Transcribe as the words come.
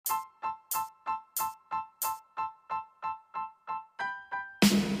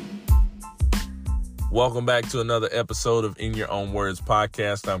Welcome back to another episode of In Your Own Words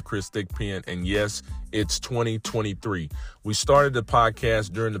podcast. I'm Chris Thickpen, and yes, it's 2023. We started the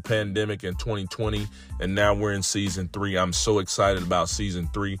podcast during the pandemic in 2020, and now we're in season 3. I'm so excited about season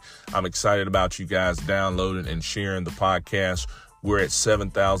 3. I'm excited about you guys downloading and sharing the podcast. We're at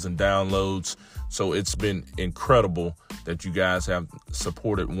 7,000 downloads, so it's been incredible that you guys have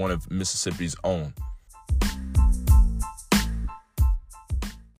supported one of Mississippi's own.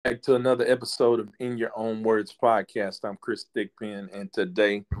 Back to another episode of In Your Own Words podcast. I'm Chris Thickpen, and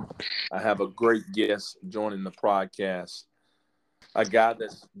today I have a great guest joining the podcast. A guy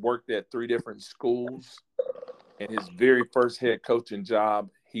that's worked at 3 different schools, and his very first head coaching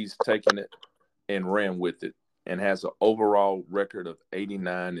job, he's taken it and ran with it, and has an overall record of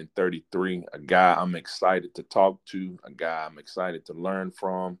 89-33. A guy I'm excited to talk to, a guy I'm excited to learn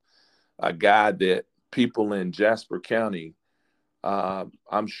from, a guy that people in Jasper County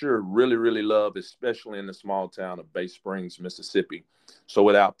I'm sure really love, especially in the small town of Bay Springs, Mississippi. So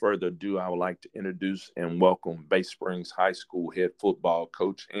without further ado, I would like to introduce and welcome Bay Springs High School head football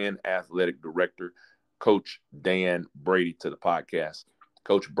coach and athletic director, Coach Dan Brady, to the podcast.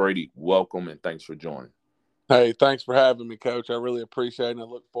 Coach Brady, welcome and thanks for joining. Hey, thanks for having me, Coach. I really appreciate it, and I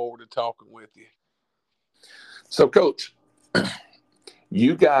look forward to talking with you. So, Coach,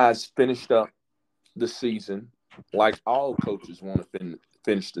 you guys finished up the season like all coaches want to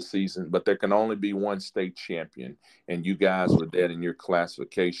finish the season, but there can only be one state champion, and you guys were that in your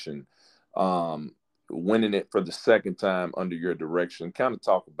classification, winning it for the second time under your direction. Kind of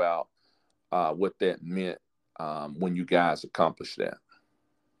talk about what that meant when you guys accomplished that.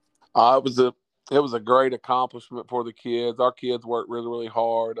 It was a great accomplishment for the kids. Our kids worked really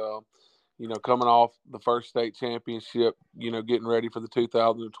hard. Coming off the first state championship, getting ready for the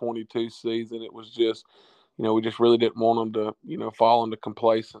 2022 season, it was just, we just really didn't want them to, fall into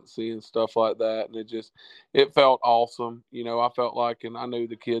complacency and stuff like that. And it felt awesome. I felt like, and I knew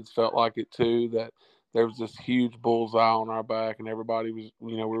the kids felt like it too, that there was this huge bullseye on our back, and everybody was,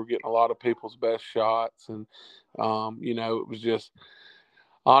 we were getting a lot of people's best shots. And, it was just,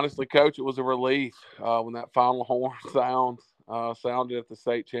 honestly, Coach, it was a relief when that final horn sounded at the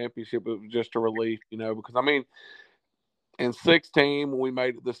state championship. It was just a relief, because, in 2016, when we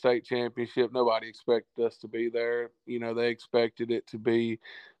made it to the state championship, nobody expected us to be there. They expected it to be,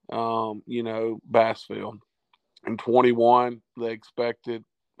 Bassville. In 21, they expected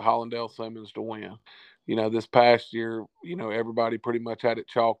Hollandale Simmons to win. This past year, everybody pretty much had it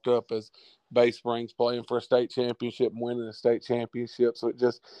chalked up as Bay Springs playing for a state championship and winning a state championship. So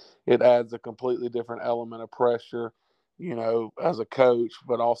it adds a completely different element of pressure, as a coach,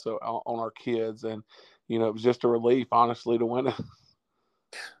 but also on our kids. And, it was just a relief, honestly, to win it.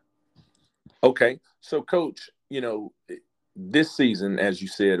 Okay. So, Coach, this season, as you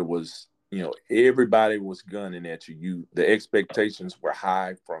said, it was, everybody was gunning at you. The expectations were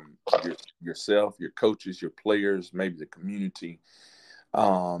high from yourself, your coaches, your players, maybe the community.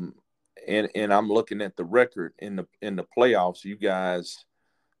 And I'm looking at the record in the playoffs. You guys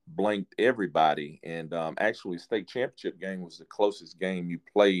blanked everybody, and actually state championship game was the closest game you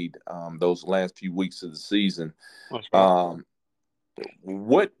played those last few weeks of the season.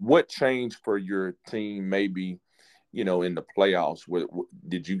 What changed for your team maybe in the playoffs?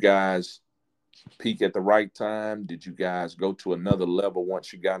 Did you guys peak at the right time? Did you guys go to another level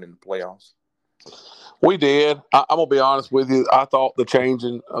once you got in the playoffs? We did. I'm gonna be honest with you. I thought the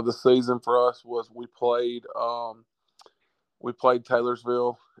changing of the season for us was we played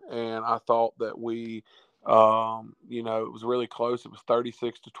Taylorsville, and I thought that we, it was really close. It was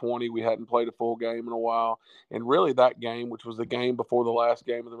 36-20. We hadn't played a full game in a while. And really that game, which was the game before the last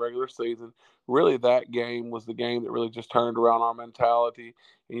game of the regular season, really that game was the game that really just turned around our mentality.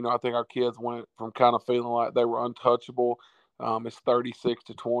 I think our kids went from kind of feeling like they were untouchable. It's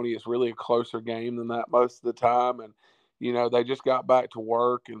 36-20. It's really a closer game than that most of the time. And, they just got back to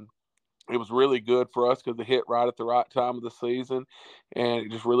work, and it was really good for us because it hit right at the right time of the season, and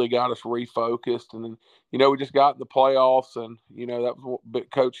it just really got us refocused. And then, we just got in the playoffs, and, that was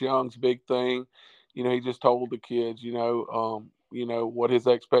Coach Young's big thing. He just told the kids, what his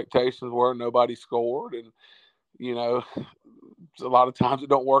expectations were. Nobody scored. And, a lot of times it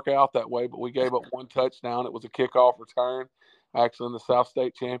don't work out that way, but we gave up one touchdown. It was a kickoff return, actually in the South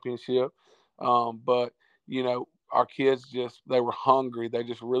State Championship. But, our kids they were hungry. They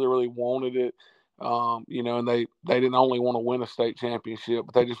just really wanted it. And they didn't only want to win a state championship,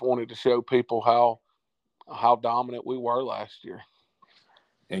 but they just wanted to show people how dominant we were last year.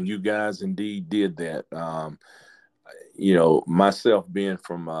 And you guys indeed did that. Myself being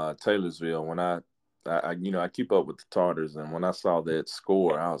from Taylorsville, when I I keep up with the Tartars, and when I saw that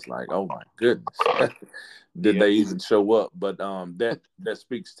score, I was like, oh my goodness, did Yeah. they even show up? But that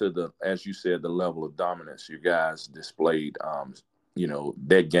speaks to the, as you said, the level of dominance you guys displayed.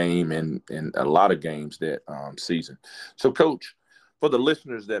 That game and a lot of games that season. So, Coach, for the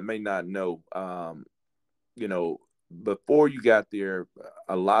listeners that may not know, you know, before you got there,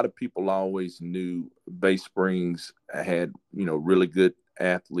 a lot of people always knew Bay Springs had, really good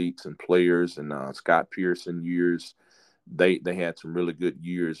athletes and players, and Scott Pearson years. They had some really good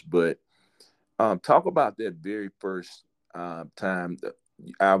years, but talk about that very first time.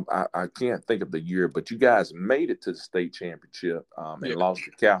 I can't think of the year, but you guys made it to the state championship and Yeah. lost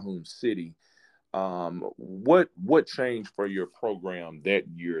to Calhoun City. What changed for your program that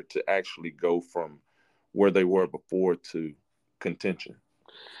year to actually go from where they were before to contention?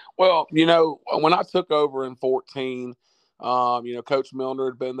 Well, when I took over in 14, Coach Milner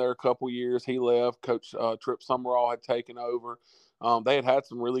had been there a couple years. He left. Coach Trip Summerall had taken over. They had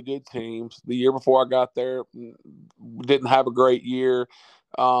some really good teams. The year before I got there, didn't have a great year.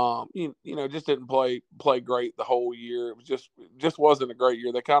 Just didn't play great the whole year. It was just wasn't a great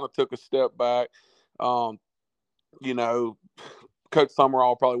year. They kind of took a step back. Um, you know, Coach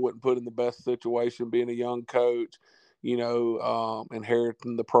Summerall probably wouldn't put in the best situation being a young coach,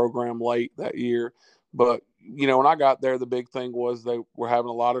 inheriting the program late that year. But, when I got there, the big thing was they were having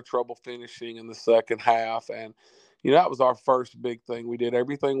a lot of trouble finishing in the second half. And, that was our first big thing. We did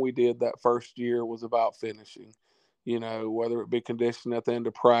everything we did that first year was about finishing, whether it be conditioning at the end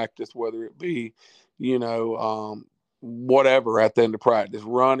of practice, whether it be, whatever at the end of practice,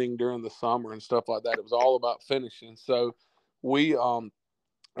 running during the summer and stuff like that. It was all about finishing. So, we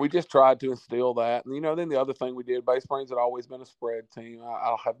just tried to instill that. And, then the other thing we did, Bay Springs had always been a spread team.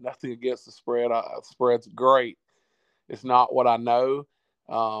 I have nothing against the spread. Spread's great. It's not what I know.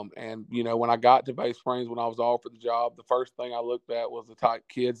 When I got to Bay Springs, when I was offered the job, the first thing I looked at was the type of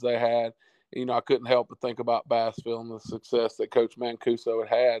kids they had. I couldn't help but think about Bassville and the success that Coach Mancuso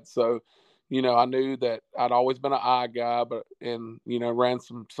had. So, I knew that I'd always been an eye guy, ran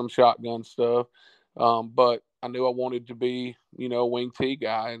some shotgun stuff. But I knew I wanted to be, a wing T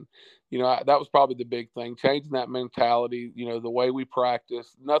guy. And, that was probably the big thing, changing that mentality, the way we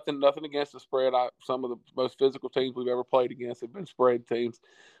practice. Nothing against the spread. Some of the most physical teams we've ever played against have been spread teams.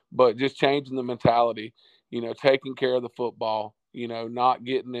 But just changing the mentality, taking care of the football, not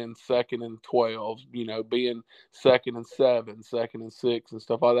getting in second and 12, being second and 7, second and 6 and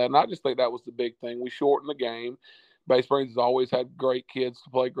stuff like that. And I just think that was the big thing. We shortened the game. Bay Springs has always had great kids to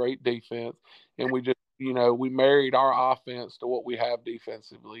play great defense. And we just, we married our offense to what we have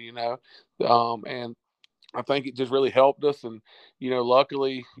defensively, and I think it just really helped us. And,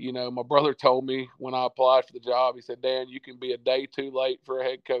 luckily, my brother told me when I applied for the job, he said, Dan, you can be a day too late for a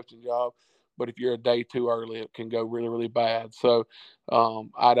head coaching job, but if you're a day too early, it can go really, really bad. So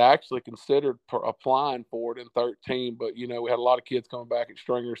I'd actually considered applying for it in 13, but, we had a lot of kids coming back at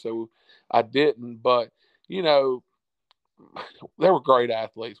Stringer, so I didn't. But, they were great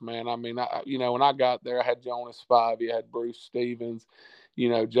athletes, man. I mean, when I got there, I had Jonas Spivey, I had Bruce Stevens,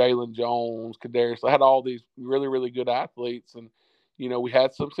 Jalen Jones, Kadarius. I had all these really, really good athletes, and we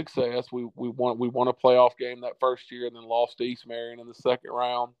had some success. We won a playoff game that first year, and then lost to East Marion in the second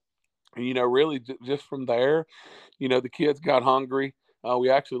round. And really just from there, the kids got hungry. We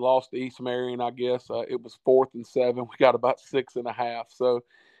actually lost to East Marion, I guess. It was 4th and 7. We got about 6.5. So,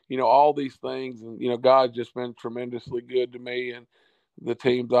 all these things. And, God's just been tremendously good to me and the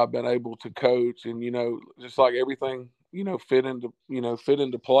teams I've been able to coach. And, just like everything, fit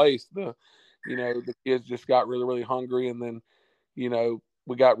into place. The kids just got really, really hungry. And then,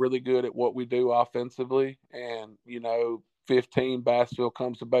 we got really good at what we do offensively. And, 15, Bassville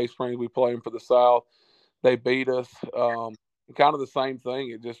comes to Bay Springs. We play them for the South. They beat us. Kind of the same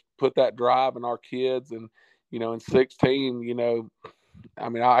thing. It just put that drive in our kids. And, in 16, I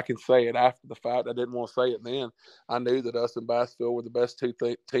mean, I can say it after the fact. I didn't want to say it then. I knew that us and Bassville were the best two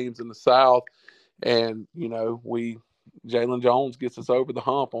teams in the South. And, Jalen Jones gets us over the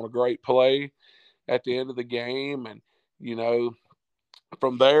hump on a great play at the end of the game. And,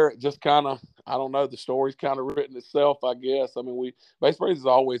 from there, it just kind of, I don't know, the story's kind of written itself, I guess. I mean, Bay Springs has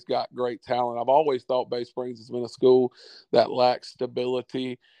always got great talent. I've always thought Bay Springs has been a school that lacks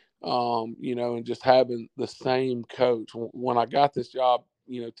stability, and just having the same coach. When I got this job,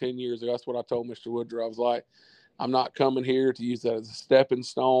 10 years ago, that's what I told Mr. Woodrow. I was like, I'm not coming here to use that as a stepping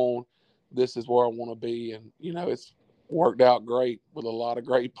stone. This is where I want to be. And, it's worked out great with a lot of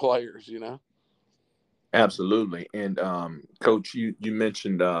great players. Absolutely. And Coach, you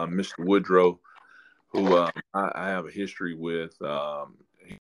mentioned Mr. Woodrow, who I have a history with.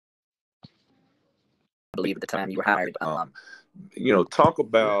 believe at the time you were hired. Talk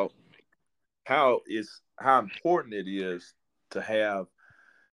about how important it is to have,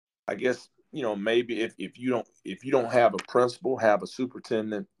 I guess, maybe if you don't have a principal, have a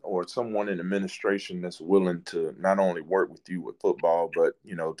superintendent or someone in administration that's willing to not only work with you with football, but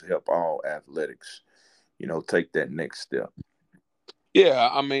to help all athletics, take that next step. Yeah,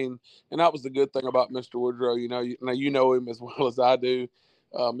 I mean, and that was the good thing about Mr. Woodrow. Now you know him as well as I do.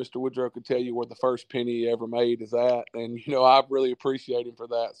 Mr. Woodrow could tell you where the first penny he ever made is at, and I really appreciate him for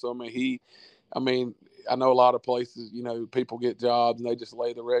that. So I mean, I know a lot of places, people get jobs and they just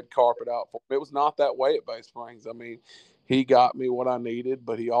lay the red carpet out for them. It was not that way at Bay Springs. I mean, he got me what I needed,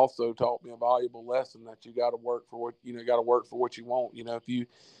 but he also taught me a valuable lesson that you got to work for what got to work for what you want. If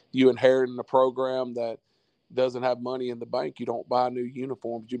you inherit a program that doesn't have money in the bank, you don't buy new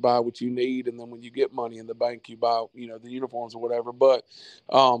uniforms. You buy what you need, and then when you get money in the bank, you buy the uniforms or whatever. But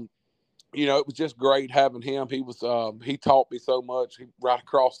it was just great having him. He taught me so much. He right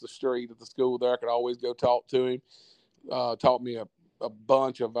across the street at the school there, I could always go talk to him. Taught me a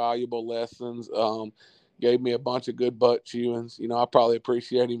bunch of valuable lessons. Gave me a bunch of good butt chewings. I probably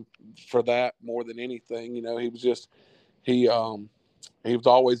appreciate him for that more than anything. He was just he was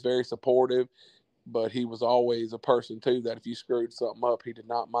always very supportive. But he was always a person, too, that if you screwed something up, he did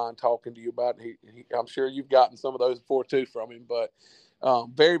not mind talking to you about it. I'm sure you've gotten some of those before, too, from him. But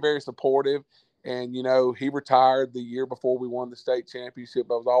very, very supportive. And, he retired the year before we won the state championship.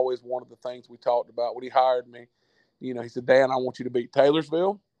 That was always one of the things we talked about. When he hired me, he said, Dan, I want you to beat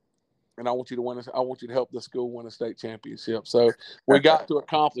Taylorsville, and I want you to help the school win a state championship. So we got to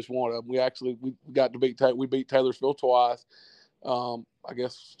accomplish one of them. We got to beat Taylorsville twice. I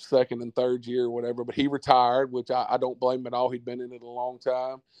guess second and third year or whatever, but he retired, which I don't blame him at all. He'd been in it a long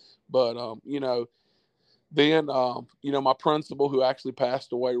time. But, then, my principal, who actually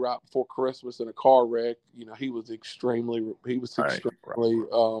passed away right before Christmas in a car wreck, he was extremely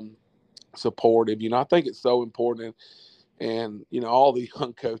supportive. I think it's so important. And, all the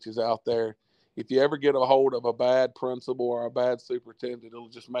young coaches out there, if you ever get a hold of a bad principal or a bad superintendent, it'll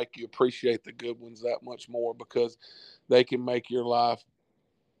just make you appreciate the good ones that much more, because they can make your life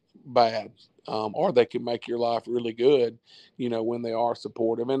bad, or they can make your life really good, when they are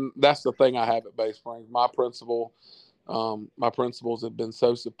supportive. And that's the thing I have at Bay Springs. My principals have been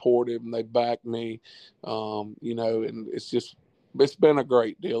so supportive, and they back me, and it's been a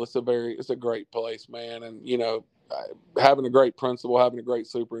great deal. It's a great place, man. And, having a great principal, having a great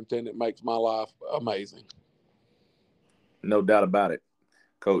superintendent makes my life amazing. No doubt about it.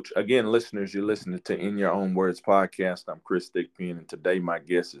 Coach, again, listeners, you're listening to In Your Own Words podcast. I'm Chris Thigpen, and today my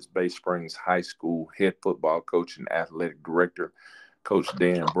guest is Bay Springs High School head football coach and athletic director, Coach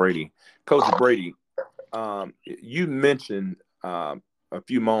Dan Brady. Coach Brady, you mentioned a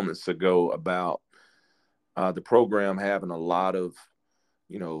few moments ago about the program having a lot of,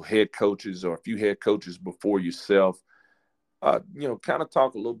 head coaches or a few head coaches before yourself. Kind of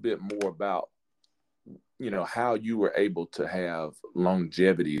talk a little bit more about how you were able to have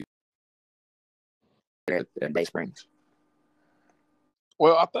longevity at Bay Springs.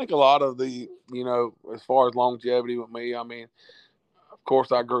 Well, I think a lot of the, as far as longevity with me, I mean, of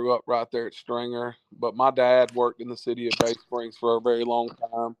course, I grew up right there at Stringer, but my dad worked in the city of Bay Springs for a very long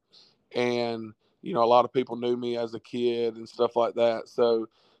time. And, a lot of people knew me as a kid and stuff like that. So,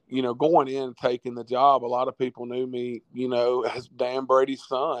 going in, taking the job, a lot of people knew me, as Dan Brady's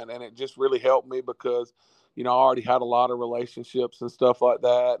son. And it just really helped me because, I already had a lot of relationships and stuff like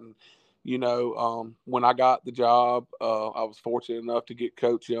that. And, when I got the job, I was fortunate enough to get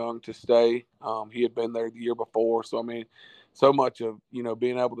Coach Young to stay. He had been there the year before. So, I mean, so much of,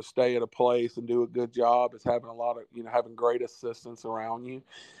 being able to stay at a place and do a good job is having a lot of, having great assistants around you.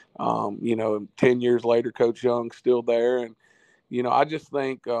 10 years later, Coach Young's still there. And, I just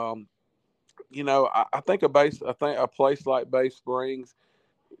think, I think a place like Bay Springs,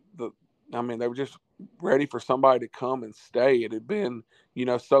 they were just ready for somebody to come and stay. It had been,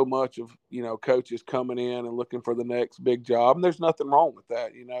 so much of, coaches coming in and looking for the next big job. And there's nothing wrong with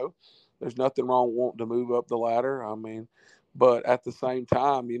that. There's nothing wrong wanting to move up the ladder. I mean, but at the same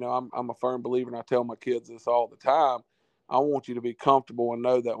time, I'm a firm believer, and I tell my kids this all the time. I want you to be comfortable and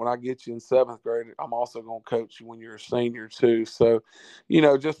know that when I get you in seventh grade, I'm also going to coach you when you're a senior too. So,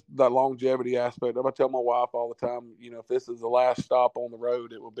 just that longevity aspect. I tell my wife all the time, if this is the last stop on the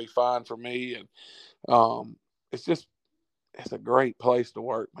road, it will be fine for me. And it's a great place to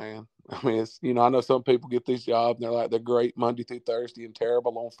work, man. I mean, I know some people get these jobs and they're great Monday through Thursday and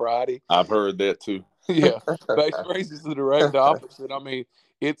terrible on Friday. I've heard that too. Yeah. Bay Springs is the direct opposite. I mean,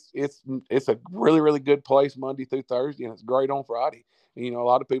 it's a really, really good place Monday through Thursday, and it's great on Friday. You know, a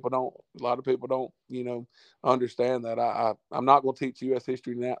lot of people don't, you know, understand that. I'm not going to teach U.S.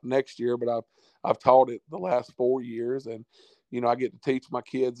 history next year, but I've taught it the last 4 years, and you know, I get to teach my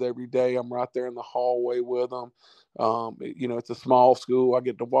kids every day. I'm right there in the hallway with them. You know, it's a small school. I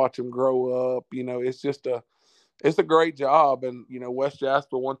get to watch them grow up. You know, it's a great job. And, you know, West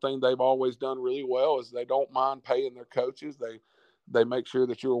Jasper, one thing they've always done really well is they don't mind paying their coaches. They make sure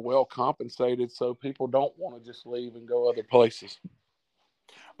that you're well compensated so people don't want to just leave and go other places.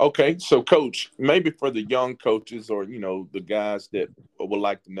 Okay, so Coach, maybe for the young coaches or the guys that would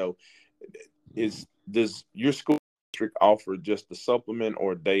like to know, does your school district offer just the supplement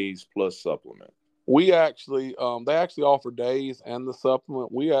or days plus supplement? We actually, they actually offer days and the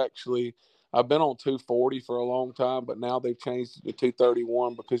supplement. I've been on 240 for a long time, but now they've changed it to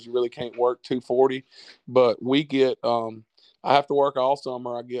 231 because you really can't work 240. But we get, I have to work all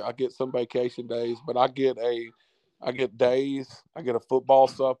summer. I get some vacation days, but I get days. I get a football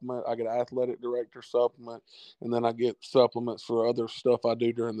supplement. I get an athletic director supplement, and then I get supplements for other stuff I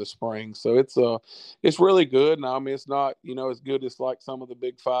do during the spring. So it's really good. Now, I mean, it's not, you know, as good as like some of the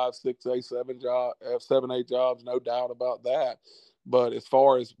big 5, 6A, 7A jobs, no doubt about that. But as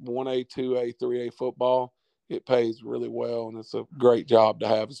far as 1A, 2A, 3A football, it pays really well, and it's a great job to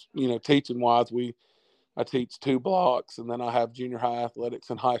have. You know, teaching wise, I teach 2 blocks, and then I have junior high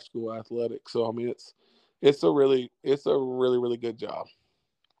athletics and high school athletics. So I mean, it's a really really good job.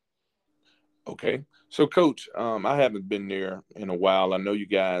 Okay. So, Coach, I haven't been there in a while. I know you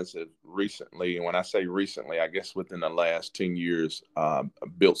guys have recently, and when I say recently, I guess within the last 10 years,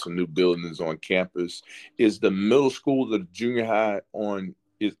 built some new buildings on campus. Is the middle school, the junior high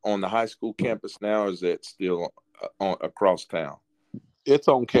is on the high school campus now, or is that still across town? It's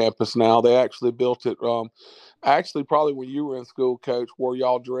on campus now. They actually built it. Actually, probably when you were in school, Coach, where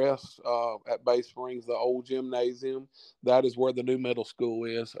y'all dress at Bay Springs, the old gymnasium, that is where the new middle school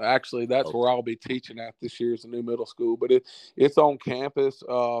is. Actually, that's Okay. where I'll be teaching at this year is the new middle school. But it's on campus.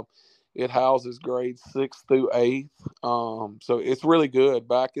 It houses grades 6th through 8th. So it's really good.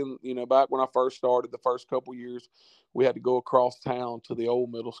 Back when I first started, the first couple years, we had to go across town to the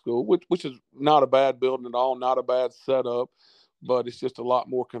old middle school, which is not a bad building at all, not a bad setup, but it's just a lot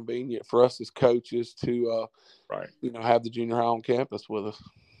more convenient for us as coaches to Right. have the junior high on campus with us.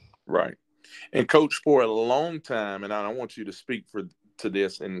 Right. And Coach, for a long time, and I don't want you to speak to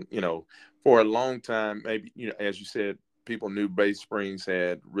this, and for a long time, maybe as you said, people knew Bay Springs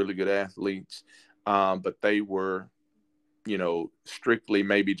had really good athletes, but they were, strictly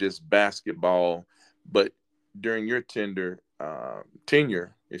maybe just basketball. But during your tenure,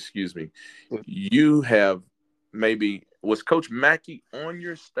 excuse me, you have maybe was Coach Mackey on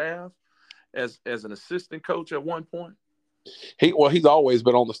your staff as an assistant coach at one point? He's always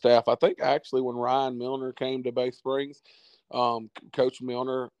been on the staff. I think actually when Ryan Milner came to Bay Springs, Coach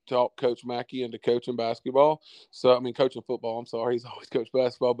Milner taught Coach Mackey into coaching basketball. So I mean, coaching football. I'm sorry, he's always coached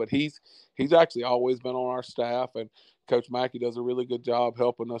basketball, but he's actually always been on our staff, and Coach Mackey does a really good job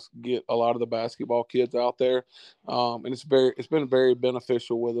helping us get a lot of the basketball kids out there. And it's been very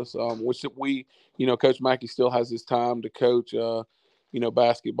beneficial with us. Which Coach Mackey still has his time to coach.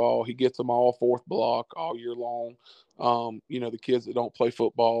 Basketball. He gets them all 4th block all year long. The kids that don't play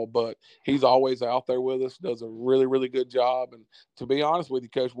football, but he's always out there with us, does a really, really good job. And to be honest with you,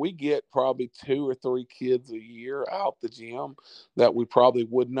 Coach, we get probably 2 or 3 kids a year out the gym that we probably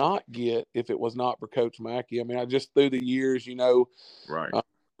would not get if it was not for Coach Mackey. I mean, I just through the years, Right.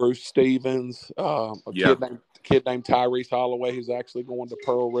 Bruce Stevens, Yeah. kid named Tyrese Holloway, who's actually going to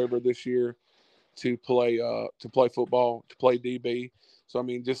Pearl River this year to play football, to play DB. So I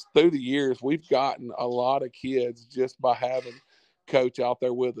mean, just through the years, we've gotten a lot of kids just by having Coach out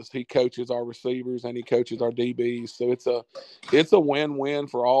there with us. He coaches our receivers and he coaches our DBs. So it's a win-win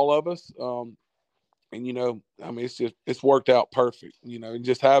for all of us. And I mean, it's worked out perfect. And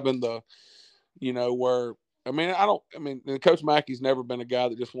just having where Coach Mackey's never been a guy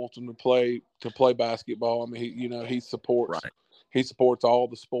that just wants them to play basketball. I mean, he supports Right. all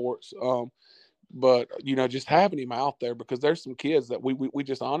the sports. But just having him out there, because there's some kids that we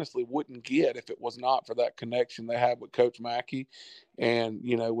just honestly wouldn't get if it was not for that connection they have with Coach Mackey, and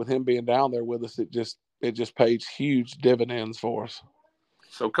with him being down there with us, it just pays huge dividends for us.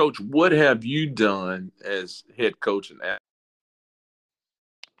 So, Coach, what have you done as head coach and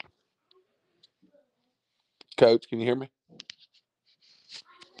Coach, can you hear me?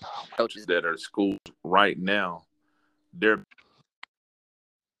 coaches that are at schools right now? They're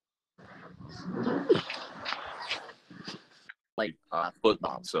like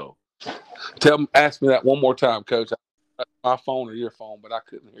football. So, Ask me that one more time, Coach. My phone or your phone, but I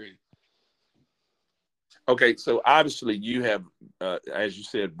couldn't hear you. Okay, so obviously you have, as you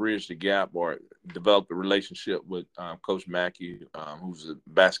said, bridged the gap or developed a relationship with Coach Mackey, who's a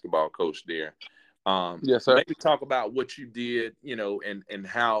basketball coach there. Yes, sir. Maybe talk about what you did, and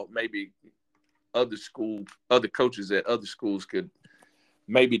how maybe other coaches at other schools could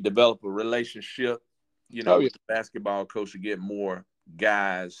maybe develop a relationship, Oh, yeah. with the basketball coach to get more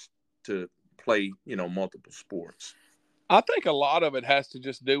guys to play, multiple sports. I think a lot of it has to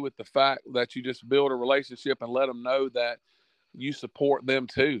just do with the fact that you just build a relationship and let them know that you support them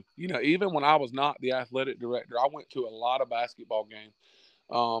too. Even when I was not the athletic director, I went to a lot of basketball games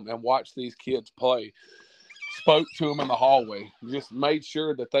and watched these kids play. Spoke to them in the hallway. Just made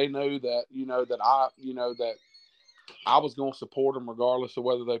sure that they knew that that I was going to support them regardless of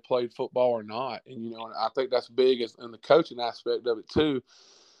whether they played football or not. And I think that's big in the coaching aspect of it too,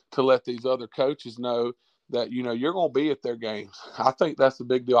 to let these other coaches know that you're going to be at their games. I think that's a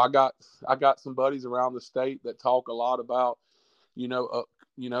big deal. I got some buddies around the state that talk a lot about you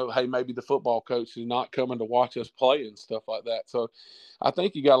know hey, maybe the football coach is not coming to watch us play and stuff like that. So I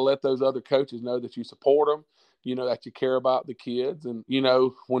think you got to let those other coaches know that you support them, that you care about the kids. And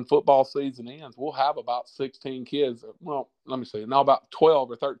when football season ends, we'll have about 16 kids, well, let me see, now about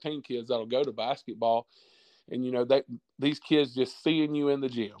 12 or 13 kids that'll go to basketball. And these kids just seeing you in the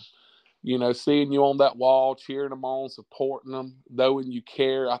gym, seeing you on that wall, cheering them on, supporting them, knowing you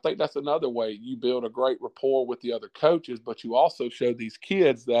care. I think that's another way you build a great rapport with the other coaches, but you also show these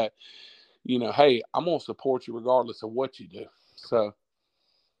kids that, hey, I'm going to support you regardless of what you do. So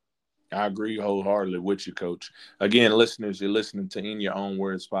I agree wholeheartedly with you, Coach. Again, listeners, you're listening to In Your Own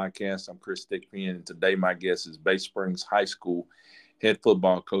Words podcast. I'm Chris Thickpen, and today my guest is Bay Springs High School head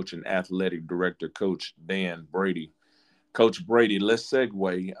football coach and athletic director, Coach Dan Brady. Coach Brady, let's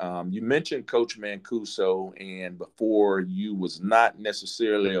segue. You mentioned Coach Mancuso, and before you was not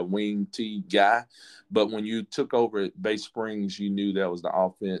necessarily a wing T guy, but when you took over at Bay Springs, you knew that was the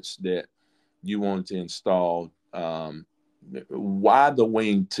offense that you wanted to install. Why the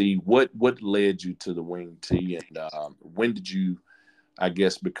wing T? What led you to the wing T, and when did you, I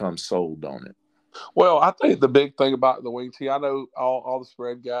guess, become sold on it? well, I think the big thing about the wing tee, I know all the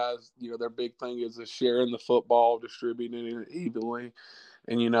spread guys, their big thing is sharing the football, distributing it evenly.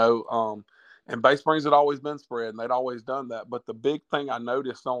 And, and Bay Springs had always been spread, and they'd always done that. But the big thing I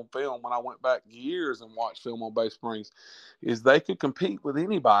noticed on film when I went back years and watched film on Bay Springs is they could compete with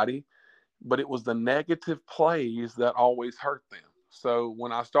anybody, but it was the negative plays that always hurt them. So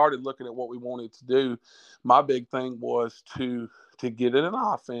when I started looking at what we wanted to do, my big thing was to get in an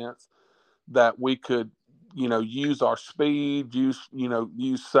offense that we could, use our speed, use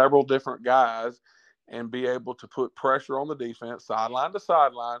several different guys and be able to put pressure on the defense sideline to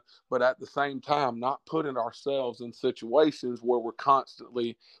sideline, but at the same time, not putting ourselves in situations where we're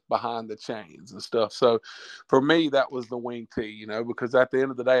constantly behind the chains and stuff. So for me, that was the wing T, because at the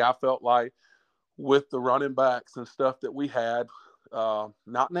end of the day, I felt like with the running backs and stuff that we had,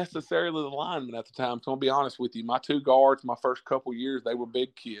 not necessarily the linemen at the time. So I'm gonna be honest with you. My two guards, my first couple years, they were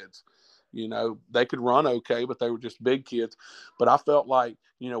big kids. They could run okay, but they were just big kids. But I felt like,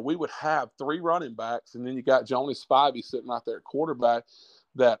 we would have three running backs, and then you got Johnny Spivey sitting right there at quarterback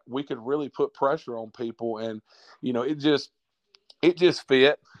that we could really put pressure on people. And, it just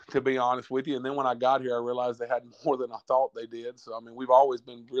fit, to be honest with you. And then when I got here, I realized they had more than I thought they did. So I mean, we've always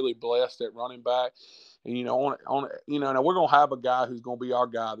been really blessed at running back. And now we're gonna have a guy who's gonna be our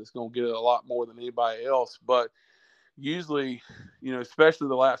guy that's gonna get it a lot more than anybody else. But usually, especially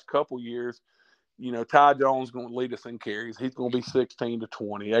the last couple years, Ty Jones is going to lead us in carries. He's going to be 16 to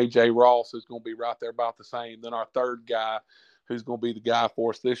 20. A.J. Ross is going to be right there about the same. Then our third guy, who's going to be the guy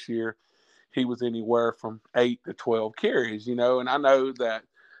for us this year, he was anywhere from 8 to 12 carries, and I know that,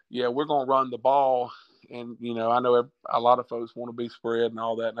 yeah, we're going to run the ball. And, I know a lot of folks want to be spread and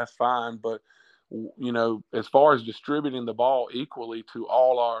all that, and that's fine. But, as far as distributing the ball equally to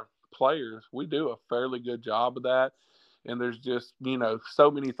all our players, we do a fairly good job of that. And there's just,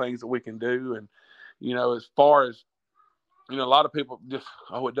 so many things that we can do. And, as far as, a lot of people just,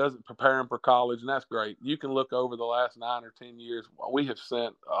 it doesn't prepare them for college, and that's great. You can look over the last 9 or 10 years. We have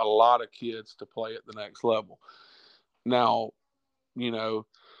sent a lot of kids to play at the next level. Now,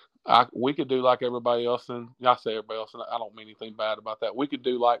 we could do like everybody else, and I say everybody else, and I don't mean anything bad about that. We could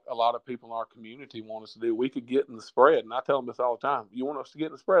do like a lot of people in our community want us to do. We could get in the spread, and I tell them this all the time. You want us to get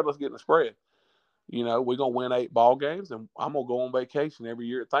in the spread? Let's get in the spread. We're going to win 8 ball games, and I'm going to go on vacation every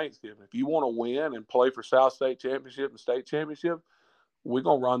year at Thanksgiving. If you want to win and play for South State Championship and State Championship, we're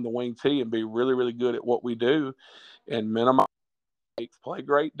going to run the wing T and be really, really good at what we do and minimize, play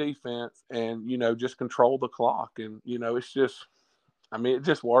great defense, and, just control the clock. And, it's just I mean, it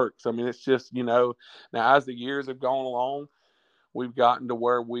just works. I mean, it's just, now as the years have gone along, we've gotten to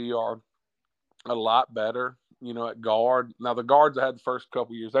where we are a lot better, at guard. Now, the guards I had the first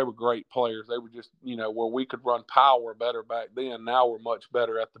couple of years, they were great players. They were just, where we could run power better back then. Now we're much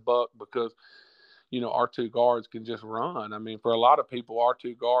better at the buck because, our two guards can just run. I mean, for a lot of people, our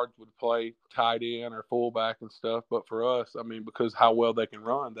two guards would play tight end or fullback and stuff. But for us, I mean, because how well they can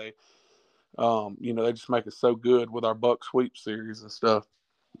run, they just make us so good with our buck sweep series and stuff.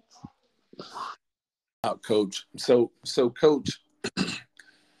 Coach. So Coach,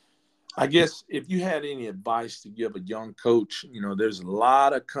 I guess if you had any advice to give a young coach, there's a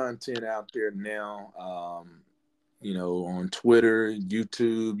lot of content out there now. On Twitter,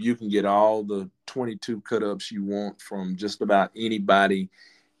 YouTube, you can get all the 22 cut-ups you want from just about anybody,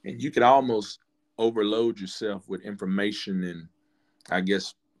 and you could almost overload yourself with information and, I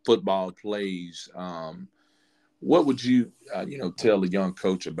guess, football plays. What would you, tell a young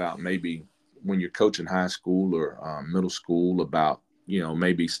coach about maybe when you're coaching high school or middle school about,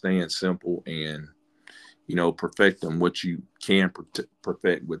 maybe staying simple and, perfecting what you can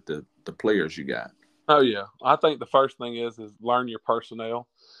perfect with the players you got? Oh yeah, I think the first thing is learn your personnel.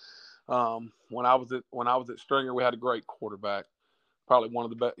 When I was at Stringer, we had a great quarterback. Probably one of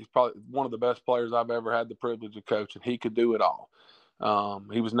the best. He's probably one of the best players I've ever had the privilege of coaching. He could do it all.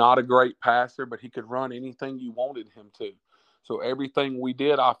 He was not a great passer, but he could run anything you wanted him to. So everything we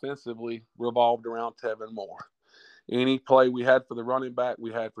did offensively revolved around Tevin Moore. Any play we had for the running back,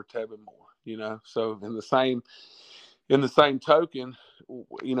 we had for Tevin Moore. So in the same token,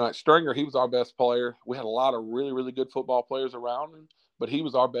 at Stringer, he was our best player. We had a lot of really, really good football players around him, but he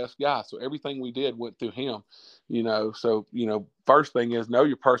was our best guy. So everything we did went through him, So, first thing is know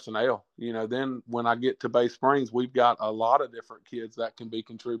your personnel. Then when I get to Bay Springs, we've got a lot of different kids that can be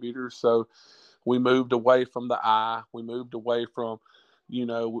contributors. So we moved away from the I. We moved away from,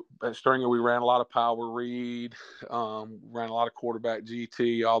 at Stringer, we ran a lot of power read, ran a lot of quarterback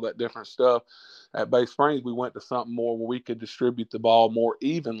GT, all that different stuff. At Bay Springs, we went to something more where we could distribute the ball more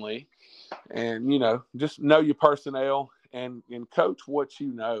evenly and, just know your personnel and coach what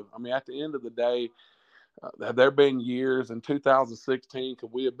you know. I mean, at the end of the day, have there been years in 2016,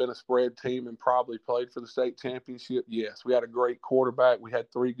 could we have been a spread team and probably played for the state championship? Yes. We had a great quarterback. We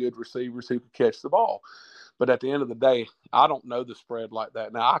had 3 good receivers who could catch the ball. But at the end of the day, I don't know the spread like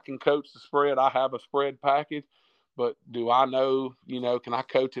that. Now, I can coach the spread. I have a spread package. But do I know, can I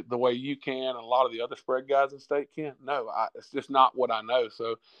coach it the way you can and a lot of the other spread guys in state can? No, it's just not what I know.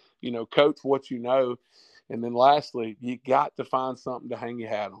 So, coach what you know. And then lastly, you got to find something to hang your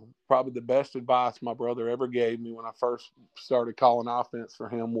hat on. Probably the best advice my brother ever gave me when I first started calling offense for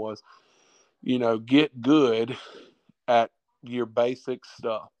him was, get good at your basic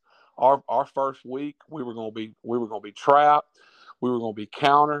stuff. Our first week, we were going to be trap, we were going to be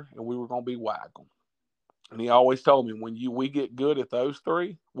counter, and we were going to be waggle. And he always told me, when we get good at those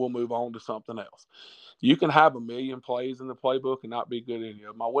 3, we'll move on to something else. You can have a million plays in the playbook and not be good at any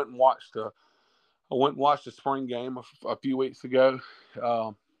of them. I went and watched the spring game a few weeks ago,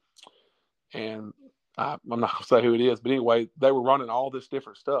 and I'm not going to say who it is, but anyway, they were running all this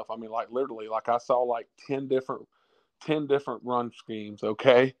different stuff. I mean, literally, I saw 10 different run schemes,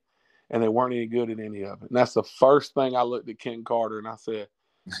 okay? And they weren't any good at any of it. And that's the first thing I looked at Ken Carter and I said,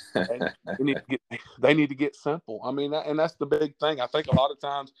 they need to get simple. I mean, and that's the big thing. I think a lot of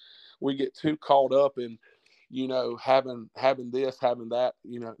times we get too caught up in, having this, having that.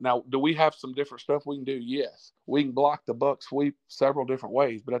 Now, do we have some different stuff we can do? Yes, we can block the buck sweep several different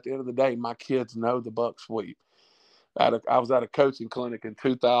ways. But at the end of the day, my kids know the buck sweep. I was at a coaching clinic in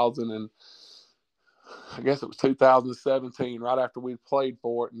 2000 and I guess it was 2017, right after we played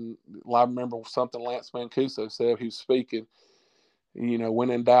for it. And I remember something Lance Mancuso said. He was speaking. When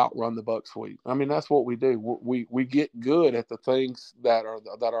in doubt, run the buck sweep. I mean, that's what we do. We get good at the things that are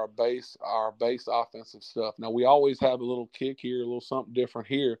our base offensive stuff. Now, we always have a little kick here, a little something different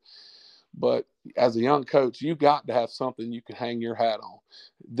here. But as a young coach, you got to have something you can hang your hat on.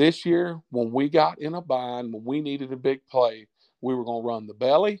 This year, when we got in a bind, when we needed a big play, we were going to run the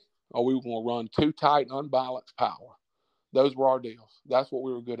belly or we were going to run too tight, unbalanced power. Those were our deals. That's what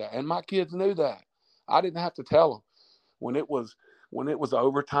we were good at. And my kids knew that. I didn't have to tell them. When it was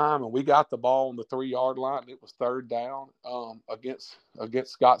overtime and we got the ball on the 3-yard line, and it was 3rd down against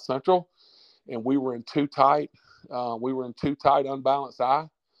Scott Central, and we were in too tight, unbalanced eye.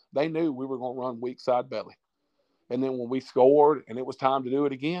 They knew we were going to run weak side belly. And then when we scored and it was time to do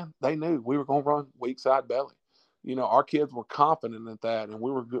it again, they knew we were going to run weak side belly. Our kids were confident at that, and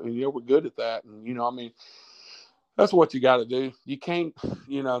we were good. We're good at that. And I mean, that's what you got to do. You can't,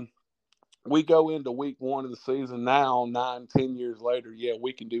 we go into week 1 of the season now, 9, 10 years later. Yeah,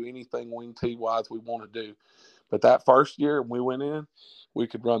 we can do anything wing T wise we want to do. But that first year when we went in, we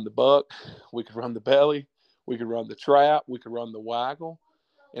could run the buck, we could run the belly, we could run the trap, we could run the waggle.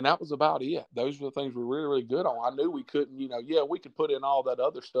 And that was about it. Those were the things we were really, really good on. I knew we couldn't, yeah, we could put in all that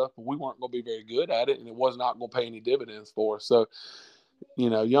other stuff, but we weren't going to be very good at it, and it was not going to pay any dividends for us. So,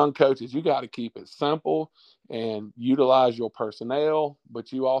 young coaches, you got to keep it simple and utilize your personnel,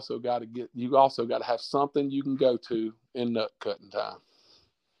 but you also got to have something you can go to in nut cutting time.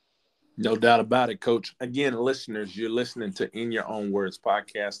 No doubt about it, Coach. Again, listeners, you're listening to In Your Own Words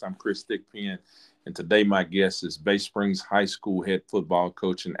podcast. I'm Chris Thickpen, and today my guest is Bay Springs High School head football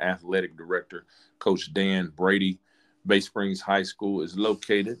coach and athletic director, Coach Dan Brady. Bay Springs High School is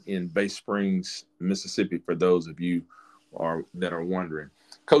located in Bay Springs, Mississippi, for those of you that are wondering.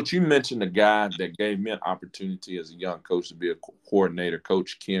 Coach, you mentioned a guy that gave me an opportunity as a young coach to be a coordinator,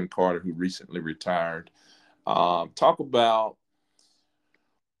 Coach Ken Carter, who recently retired. Talk about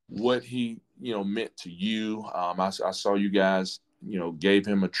what he, meant to you. I saw you guys, gave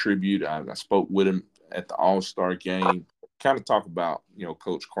him a tribute. I spoke with him at the All-Star game. Kind of talk about,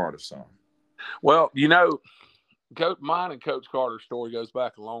 Coach Carter's son. Well, mine and Coach Carter's story goes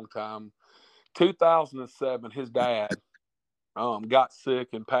back a long time. 2007, his dad got sick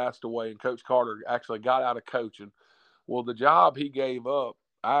and passed away, and Coach Carter actually got out of coaching. Well, the job he gave up,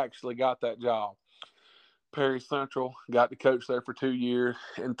 I actually got that job. Perry Central, got to coach there for 2 years.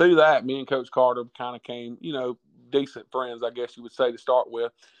 And through that, me and Coach Carter kind of came, decent friends, I guess you would say, to start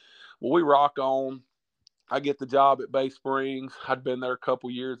with. Well, we rock on. I get the job at Bay Springs. I'd been there a couple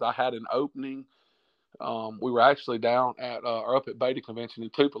years. I had an opening. We were actually down at or up at Beta Convention in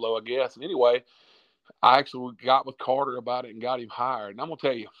Tupelo, I guess. And anyway, I actually got with Carter about it and got him hired. And I'm going to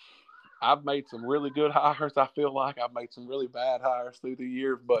tell you, I've made some really good hires. I feel like I've made some really bad hires through the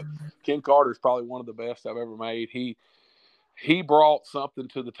years, but Ken Carter is probably one of the best I've ever made. He brought something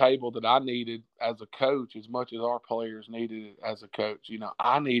to the table that I needed as a coach as much as our players needed it as a coach.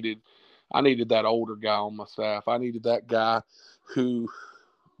 I needed that older guy on my staff. I needed that guy who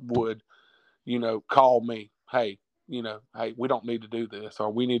would, call me, hey, hey, we don't need to do this,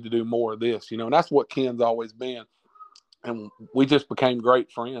 or we need to do more of this, and that's what Ken's always been. And we just became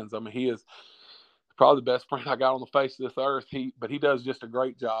great friends. I mean, he is probably the best friend I got on the face of this earth. But he does just a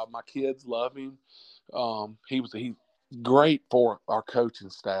great job. My kids love him. He's great for our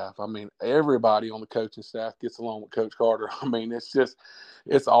coaching staff. I mean, everybody on the coaching staff gets along with Coach Carter. I mean,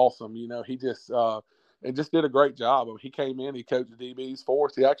 it's awesome. He just and just did a great job. I mean, he came in, he coached the DBs for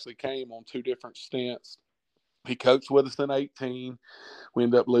us. He actually came on 2 different stints. He coached with us in 18. We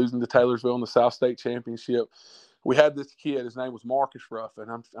ended up losing to Taylorsville in the South State Championship. We had this kid. His name was Marcus Ruffin.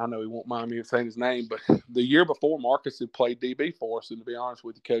 I know he won't mind me saying his name, but the year before, Marcus had played DB for us, and to be honest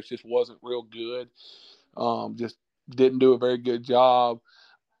with you, Coach, just wasn't real good. Just didn't do a very good job.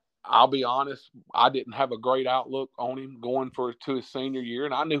 I'll be honest, I didn't have a great outlook on him going to his senior year,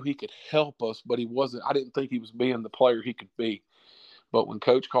 and I knew he could help us, but he wasn't. I didn't think he was being the player he could be. But when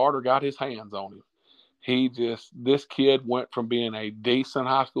Coach Carter got his hands on him, this kid went from being a decent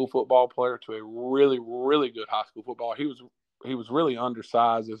high school football player to a really, really good high school football. He was really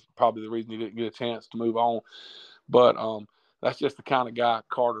undersized. Is probably the reason he didn't get a chance to move on. But that's just the kind of guy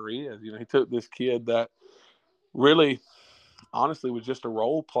Carter is. He took this kid that really, honestly, was just a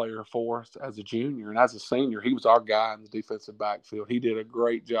role player for us as a junior, and as a senior, he was our guy in the defensive backfield. He did a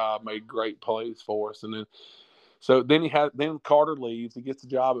great job, made great plays for us, and then. So then Carter leaves. He gets a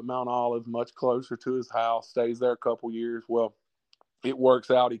job at Mount Olive, much closer to his house, stays there a couple years. Well, it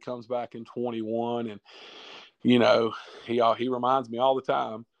works out. He comes back in 21, and, he reminds me all the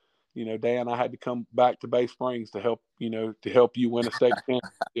time, Dan, I had to come back to Bay Springs to help you win a state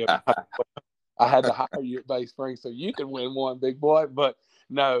championship. I had to hire you at Bay Springs so you can win one, big boy. But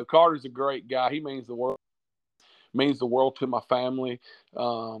no, Carter's a great guy. He means the world to my family.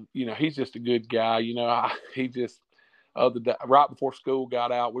 He's just a good guy. He just right before school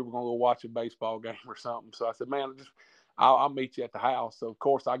got out, we were going to go watch a baseball game or something. So I said, man, I'll meet you at the house. So of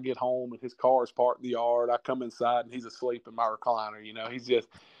course I get home and his car is parked in the yard. I come inside and he's asleep in my recliner. He's just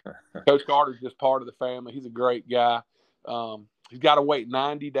Coach Carter's just part of the family. He's a great guy. He's got to wait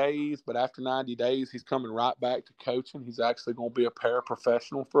 90 days, but after 90 days, he's coming right back to coaching. He's actually going to be a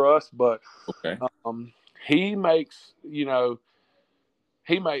paraprofessional for us, but okay. He makes, he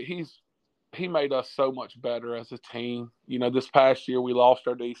made us so much better as a team. This past year we lost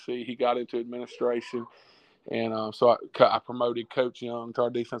our DC. He got into administration, and so I promoted Coach Young to our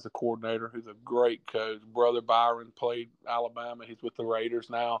defensive coordinator, who's a great coach. Brother Byron played Alabama. He's with the Raiders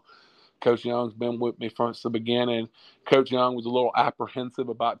now. Coach Young's been with me since the beginning. Coach Young was a little apprehensive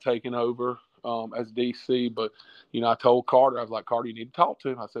about taking over as DC, but, I told Carter, I was like, Carter, you need to talk to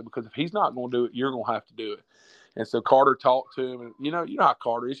him. I said, because if he's not going to do it, you're going to have to do it. And so Carter talked to him, and you know how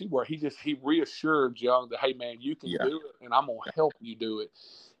Carter is. He reassured Young that, hey man, you can do it, and I'm gonna help you do it.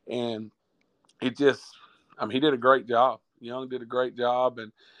 And it just, he did a great job. Young did a great job,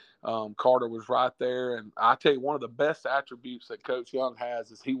 and Carter was right there. And I tell you, one of the best attributes that Coach Young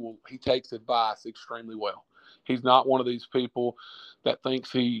has is he takes advice extremely well. He's not one of these people that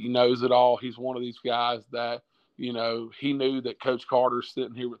thinks he knows it all. He's one of these guys that, he knew that Coach Carter's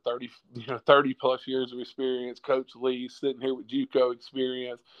sitting here with 30 plus years of experience. Coach Lee's sitting here with JUCO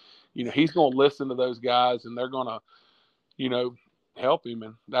experience. He's going to listen to those guys, and they're going to, help him.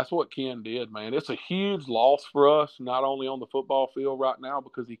 And that's what Ken did, man. It's a huge loss for us, not only on the football field right now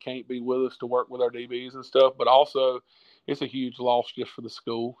because he can't be with us to work with our DBs and stuff, but also it's a huge loss just for the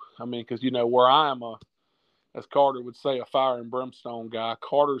school. Because, where I am as Carter would say, a fire and brimstone guy.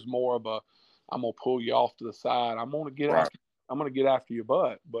 Carter's more of I'm gonna pull you off to the side. I'm gonna get after your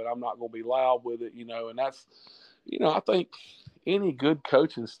butt, but I'm not gonna be loud with it, And that's, I think any good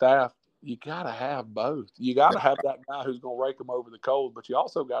coaching staff, you gotta have both. You gotta have that guy who's gonna rake them over the coals, but you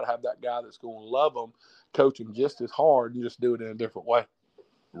also gotta have that guy that's gonna love them, coach them just as hard, and just do it in a different way.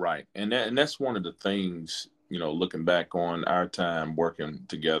 Right, and that's one of the things, looking back on our time working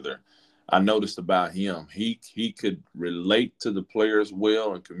together. I noticed about him, he could relate to the players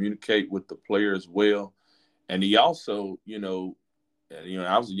well and communicate with the players well. And he also, I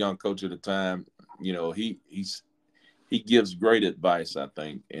was a young coach at the time, he gives great advice, I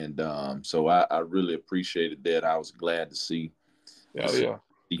think. And so I really appreciated that. I was glad to see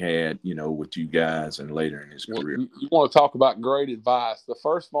he had, with you guys and later in his career. You want to talk about great advice. The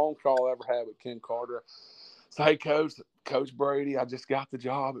first phone call I ever had with Ken Carter, say, hey, Coach Brady, I just got the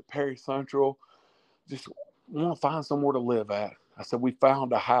job at Perry Central. Just want to find somewhere to live at. I said, we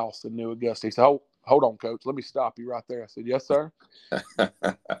found a house in New Augusta. He said, hold on, Coach. Let me stop you right there. I said, yes, sir.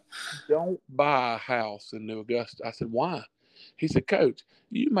 Don't buy a house in New Augusta. I said, why? He said, Coach,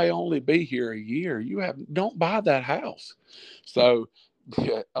 you may only be here a year. Don't buy that house. So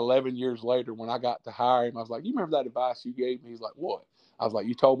 11 years later, when I got to hire him, I was like, you remember that advice you gave me? He's like, what? I was like,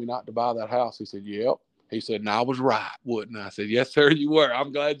 you told me not to buy that house. He said, yep. He said, and I was right, wouldn't I? I said, yes, sir, you were.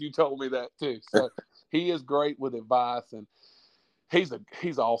 I'm glad you told me that too. So he is great with advice, and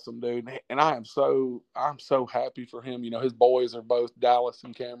he's awesome, dude. And I'm so happy for him. His boys are both, Dallas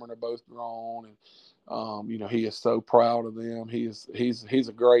and Cameron are both grown, and he is so proud of them. He's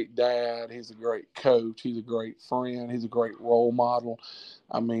a great dad. He's a great coach. He's a great friend. He's a great role model.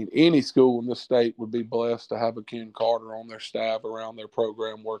 Any school in this state would be blessed to have a Ken Carter on their staff around their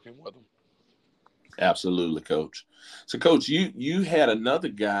program working with them. Absolutely, Coach. So, Coach, you had another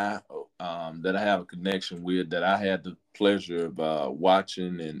guy that I have a connection with that I had the pleasure of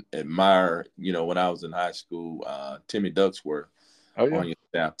watching and admire, when I was in high school, Timmy Ducksworth on your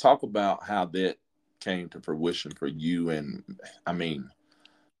staff. Talk about how that came to fruition for you. And,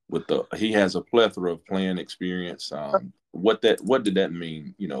 he has a plethora of playing experience. What did that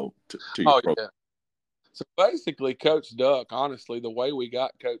mean, to your program? Yeah. So basically, Coach Duck, honestly, the way we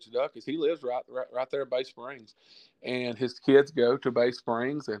got Coach Duck is he lives right there in Bay Springs, and his kids go to Bay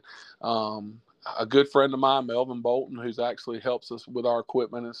Springs. And a good friend of mine, Melvin Bolton, who's actually helps us with our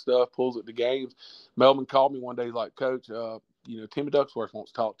equipment and stuff, pulls it to games. Melvin called me one day, he's like, Coach, Timmy Ducksworth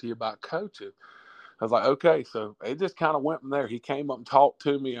wants to talk to you about coaching. I was like, okay. So it just kind of went from there. He came up and talked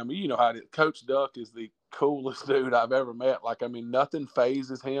to me. You know how it is. Coach Duck is the coolest dude I've ever met. Nothing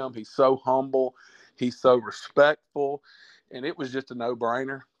phases him. He's so humble. He's so respectful. And it was just a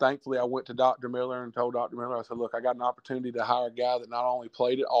no-brainer. Thankfully, I went to Dr. Miller and told Dr. Miller, I said, look, I got an opportunity to hire a guy that not only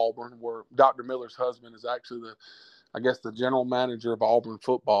played at Auburn, where Dr. Miller's husband is actually the general manager of Auburn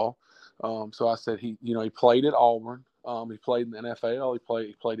football. So I said, he played at Auburn. He played in the NFL.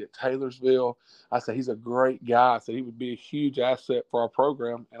 He played at Taylorsville. I said, he's a great guy. I said, he would be a huge asset for our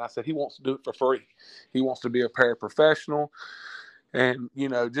program. And I said, he wants to do it for free. He wants to be a paraprofessional. And,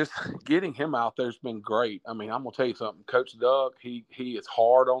 just getting him out there has been great. I'm going to tell you something. Coach Doug, he is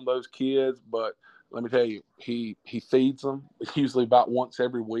hard on those kids, but let me tell you, he feeds them usually about once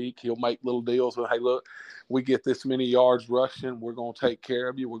every week. He'll make little deals with, hey, look, we get this many yards rushing. We're going to take care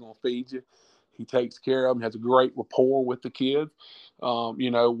of you. We're going to feed you. He takes care of them, has a great rapport with the kids.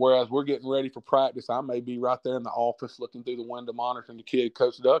 Whereas we're getting ready for practice, I may be right there in the office looking through the window monitoring the kid.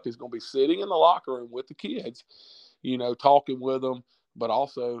 Coach Duck is going to be sitting in the locker room with the kids, talking with them. But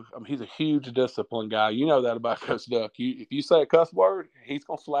also, he's a huge discipline guy. You know that about Coach Duck. If you say a cuss word, he's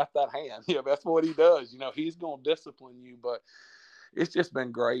going to slap that hand. That's what he does. He's going to discipline you. But it's just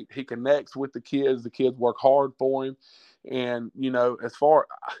been great. He connects with the kids. The kids work hard for him. And, as far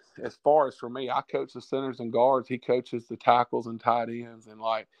as for me, I coach the centers and guards. He coaches the tackles and tight ends. And,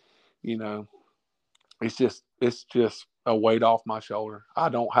 you know, it's just a weight off my shoulder. I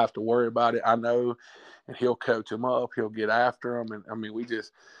don't have to worry about it. I know, and he'll coach them up. He'll get after them. And, I mean,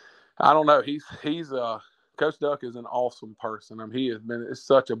 I don't know. Coach Duck is an awesome person. I mean, it's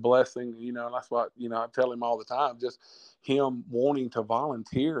such a blessing, and that's what, I tell him all the time. Just him wanting to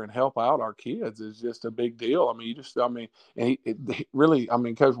volunteer and help out our kids is just a big deal. I mean, and he really, I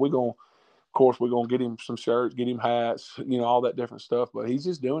mean, Coach, of course, we're going to get him some shirts, get him hats, all that different stuff, but he's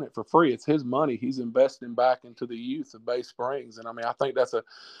just doing it for free. It's his money. He's investing back into the youth of Bay Springs. And I mean, I think that's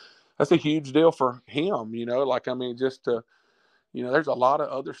a huge deal for him, just to, there's a lot of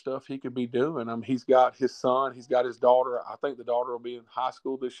other stuff he could be doing. I mean, he's got his son, he's got his daughter. I think the daughter will be in high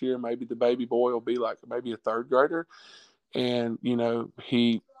school this year. Maybe the baby boy will be like maybe a third grader. And,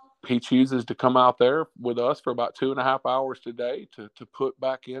 he chooses to come out there with us for about 2.5 hours today to put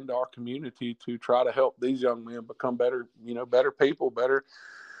back into our community to try to help these young men become better, better people, better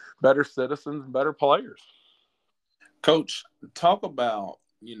citizens, better players. Coach, talk about,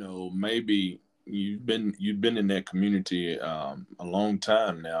 maybe you've been in that community a long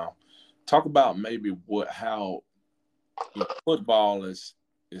time now. Talk about maybe how football is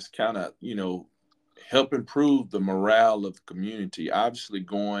kind of, help improve the morale of the community. Obviously,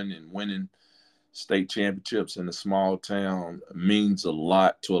 going and winning state championships in a small town means a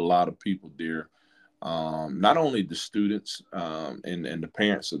lot to a lot of people there. Not only the students and the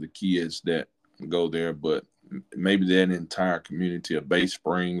parents of the kids that go there, but maybe that entire community of Bay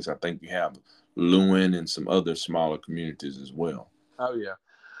Springs. I think you have Lewin and some other smaller communities as well. Oh yeah,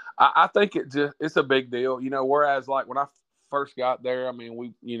 I think it's a big deal. Whereas like when I first got there, I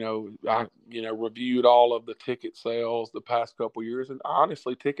mean, I reviewed all of the ticket sales the past couple years, and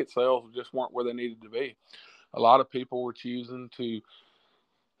honestly, ticket sales just weren't where they needed to be. A lot of people were choosing to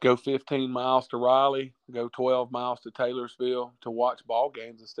go 15 miles to Raleigh, go 12 miles to Taylorsville to watch ball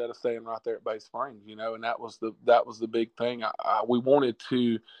games instead of staying right there at Bay Springs, and that was the big thing. We wanted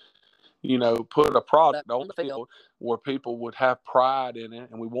to, put a product on the field where people would have pride in it,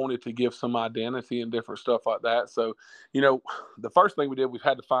 and we wanted to give some identity and different stuff like that. So, the first thing we did, we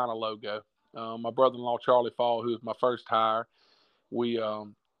had to find a logo. My brother-in-law, Charlie Fall, who was my first hire, we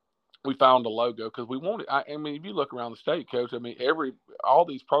found a logo because we wanted. I mean, if you look around the state, Coach, I mean, all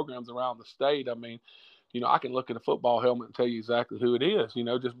these programs around the state, I mean, I can look at a football helmet and tell you exactly who it is,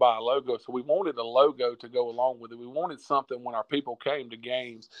 just by a logo. So we wanted a logo to go along with it. We wanted something when our people came to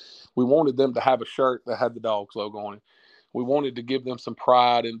games, we wanted them to have a shirt that had the Dogs logo on it. We wanted to give them some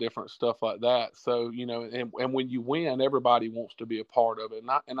pride and different stuff like that. So, and when you win, everybody wants to be a part of it.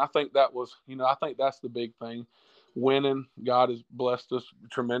 And I think that was, I think that's the big thing. Winning, God has blessed us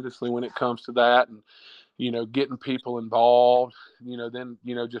tremendously when it comes to that. And, getting people involved, then,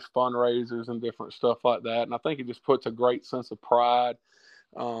 just fundraisers and different stuff like that. And I think it just puts a great sense of pride.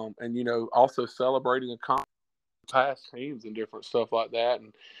 And, also celebrating past teams and different stuff like that.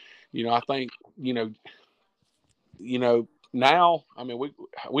 And, I think, now, I mean,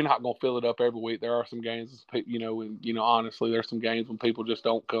 we're not going to fill it up every week. There are some games, and, honestly, there's some games when people just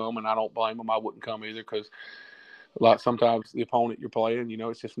don't come, and I don't blame them. I wouldn't come either because, like, sometimes the opponent you're playing,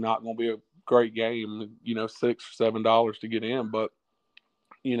 it's just not going to be a great game, $6 or $7 to get in. But,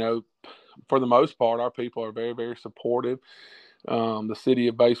 for the most part, our people are very, very supportive. The city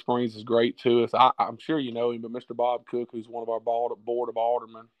of Bay Springs is great to us. I'm sure you know him, but Mr. Bob Cook, who's one of our board of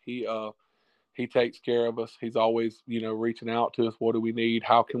aldermen, he takes care of us. He's always, reaching out to us. What do we need?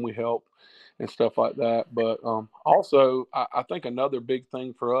 How can we help? And stuff like that. But also, I think another big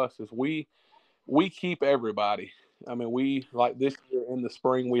thing for us is we keep everybody. I mean, like this year in the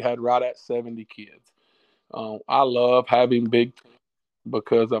spring, we had right at 70 kids. I love having big teams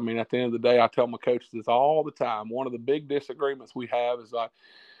because, I mean, at the end of the day, I tell my coaches this all the time. One of the big disagreements we have is like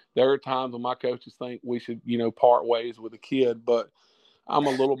there are times when my coaches think we should, part ways with a kid, but I'm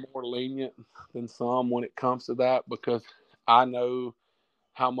a little more lenient than some when it comes to that because I know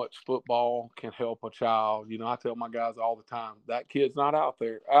how much football can help a child. I tell my guys all the time, that kid's not out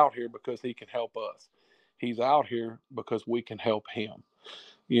here because he can help us. He's out here because we can help him.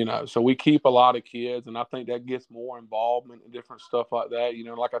 So we keep a lot of kids, and I think that gets more involvement and different stuff like that.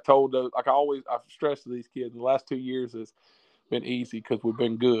 Like I've stressed to these kids, the last 2 years has been easy because we've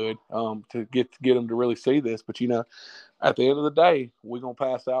been good to get them to really see this. But, at the end of the day, we're going to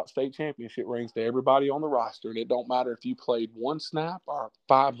pass out state championship rings to everybody on the roster. And it don't matter if you played 1 snap or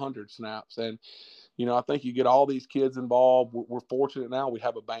 500 snaps. And, I think you get all these kids involved. We're fortunate now we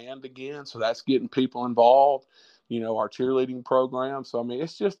have a band again, so that's getting people involved. our cheerleading program. So, I mean,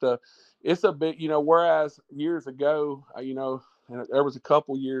 it's a bit, whereas years ago, and there was a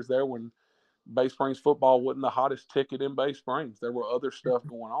couple years there when Bay Springs football wasn't the hottest ticket in Bay Springs. There were other stuff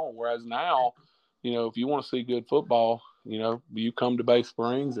going on. Whereas now, if you want to see good football, you come to Bay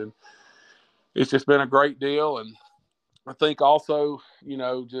Springs, and it's just been a great deal. And I think also,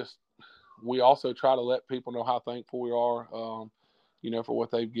 just we also try to let people know how thankful we are, for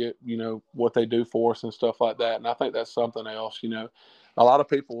what they get, what they do for us and stuff like that. And I think that's something else. A lot of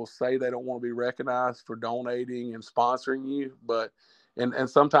people will say they don't want to be recognized for donating and sponsoring you, but and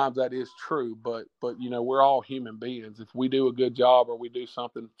sometimes that is true, but we're all human beings. If we do a good job or we do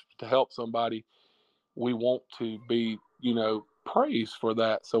something to help somebody, we want to be, praised for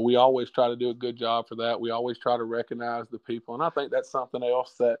that. So we always try to do a good job for that. We always try to recognize the people. And I think that's something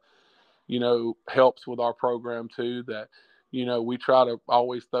else that, helps with our program too, that, we try to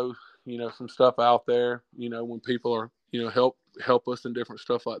always throw, some stuff out there, when people are, help us and different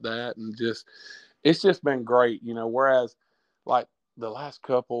stuff like that. And it's just been great, whereas like the last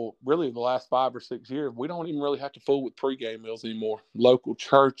 5 or 6 years, we don't even really have to fool with pregame meals anymore. Local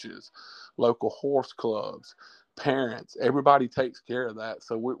churches, local horse clubs, parents, everybody takes care of that.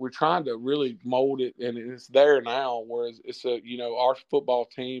 So we're trying to really mold it, and it's there now. Whereas our football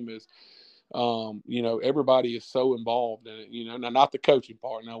team is, everybody is so involved in it. Now not the coaching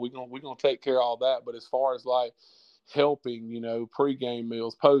part. Now we're gonna take care of all that, but as far as like helping, pregame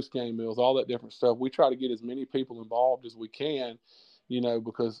meals, postgame meals, all that different stuff, we try to get as many people involved as we can.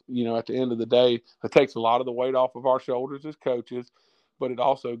 Because at the end of the day, it takes a lot of the weight off of our shoulders as coaches, but it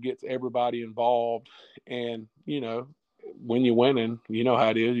also gets everybody involved. And when you're winning, you know how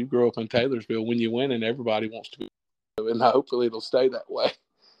it is. You grew up in Taylorsville. When you're winning, everybody wants to be, and hopefully it'll stay that way.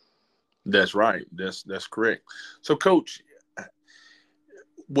 That's right. That's correct. So, Coach,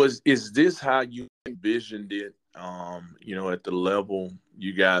 is this how you envisioned it? At the level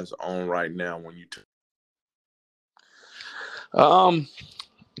you guys are on right now when you took? I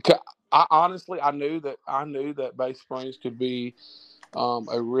honestly, I knew that Bay Springs could be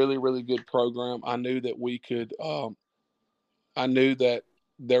a really, really good program. I knew that we could. I knew that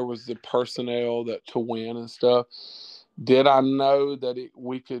there was the personnel to win and stuff. Did I know that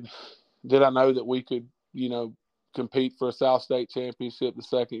we could? Did I know that we could? Compete for a South State championship the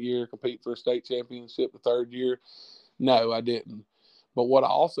second year, compete for a state championship the third year? No, I didn't. But what I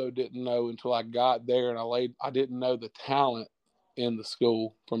also didn't know until I got there and I didn't know the talent in the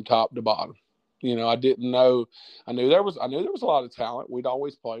school from top to bottom. I didn't know. I knew there was a lot of talent. We'd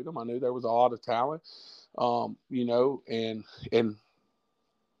always played them. I knew there was a lot of talent. And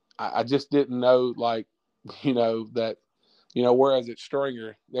I just didn't know, like, that, whereas at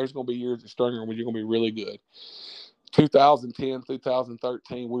Stringer, there's going to be years at Stringer when you're going to be really good. 2010,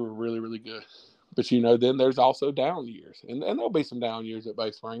 2013, we were really, really good. But, then there's also down years. And there'll be some down years at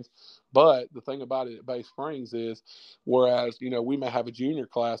Bay Springs. But the thing about it at Bay Springs is, whereas, we may have a junior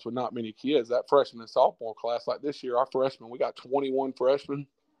class with not many kids, that freshman and sophomore class, like this year, our freshmen, we got 21 freshmen.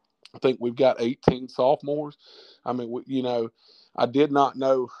 I think we've got 18 sophomores. I mean, I did not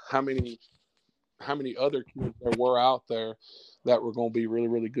know how many other kids there were out there that were going to be really,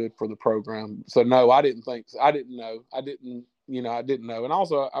 really good for the program. So, no, I didn't know. I didn't know. And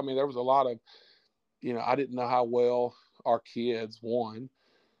also, I mean, there was a lot of, I didn't know how well our kids won.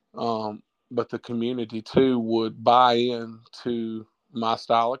 But the community, too, would buy in to my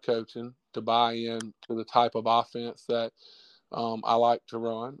style of coaching, to buy in to the type of offense that I like to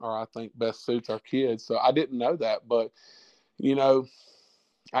run, or I think best suits our kids. So I didn't know that. But,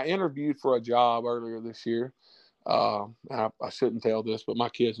 I interviewed for a job earlier this year. I shouldn't tell this, but my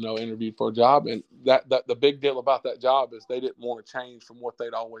kids know I interviewed for a job. And that the big deal about that job is they didn't want to change from what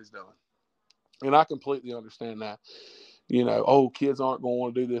they'd always done. And I completely understand that. Kids aren't going to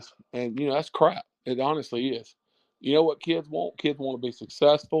want to do this. And, that's crap. It honestly is. You know what kids want? Kids want to be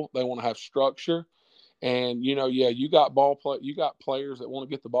successful. They want to have structure. And, you got you got players that want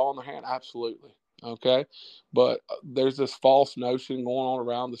to get the ball in their hand. Absolutely. Okay. But there's this false notion going on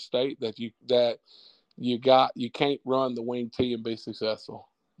around the state that you can't run the wing T and be successful.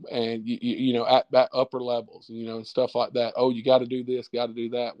 And, at upper levels, and stuff like that. Oh, you got to do this, got to do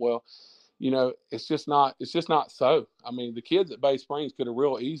that. Well, it's just not so. I mean, the kids at Bay Springs could have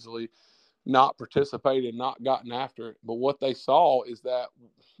real easily not participated, not gotten after it. But what they saw is that,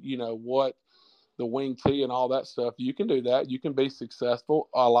 what the wing T and all that stuff, you can do that. You can be successful.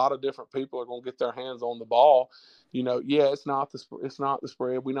 A lot of different people are going to get their hands on the ball. It's not the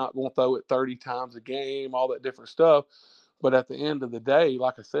spread. We're not going to throw it 30 times a game, all that different stuff. But at the end of the day,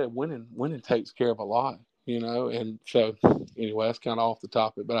 like I said, winning takes care of a lot. And so anyway, that's kind of off the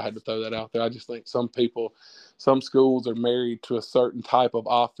topic, but I had to throw that out there. I just think some schools are married to a certain type of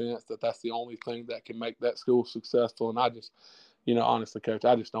offense that's the only thing that can make that school successful. And I just, honestly, Coach,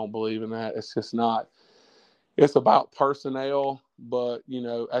 I just don't believe in that. It's just not. It's about personnel, but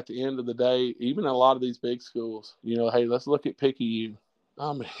at the end of the day, even a lot of these big schools, hey, let's look at Picayune.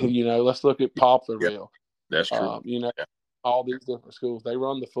 Let's look at Yeah, Poplarville. that's true. Yeah. All these different schools, they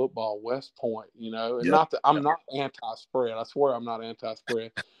run the football. West Point, and Yep. not that I'm not anti-spread. I swear I'm not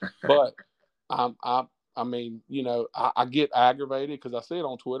anti-spread, but I mean, I get aggravated because I see it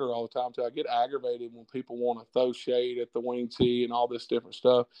on Twitter all the time too. I get aggravated when people want to throw shade at the wing tee and all this different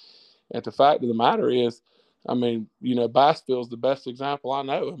stuff. And the fact of the matter is, I mean, Bassville's the best example I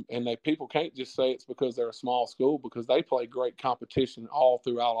know, and people can't just say it's because they're a small school, because they play great competition all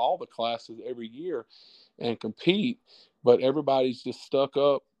throughout all the classes every year and compete. But everybody's just stuck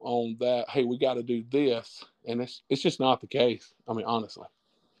up on that. Hey, we got to do this, and it's just not the case. I mean, honestly.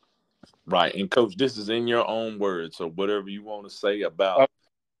 Right. And Coach, this is in your own words. So whatever you want to say about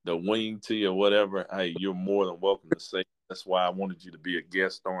the wing tee or whatever, hey, you're more than welcome to say. That's why I wanted you to be a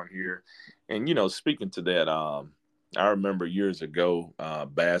guest on here. And speaking to that, I remember years ago,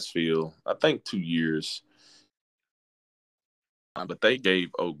 Bassfield, I think 2 years, but they gave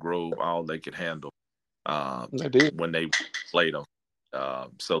Oak Grove all they could handle They did. when they played them.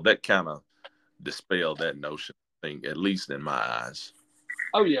 So that kind of dispelled that notion, I think, at least in my eyes.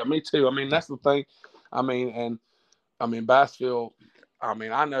 Oh yeah, me too. I mean, that's the thing. Bassville. I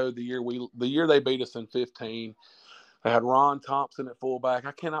mean, I know the year they beat us in 15. They had Ron Thompson at fullback.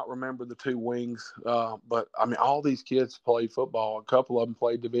 I cannot remember the two wings, but I mean, all these kids played football. A couple of them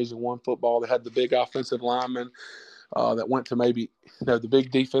played Division I football. They had the big offensive lineman that went to the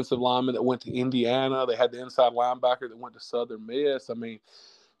big defensive lineman that went to Indiana. They had the inside linebacker that went to Southern Miss. I mean,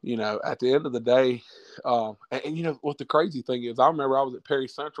 at the end of the day, what the crazy thing is, I remember I was at Perry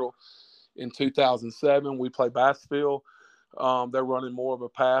Central in 2007. We played Bassville. They're running more of a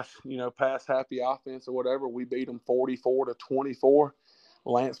pass happy offense or whatever. We beat them 44-24.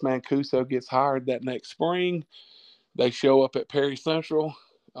 Lance Mancuso gets hired that next spring. They show up at Perry Central.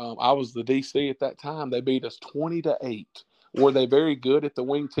 I was the DC at that time. They beat us 20-8. Were they very good at the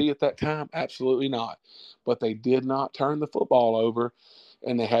wing tee at that time? Absolutely not. But they did not turn the football over,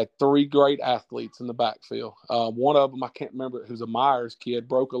 and they had three great athletes in the backfield. One of them, I can't remember, who's a Myers kid,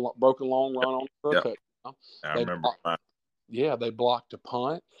 broke a long run on the Yep. touchdown. I They remember. they blocked a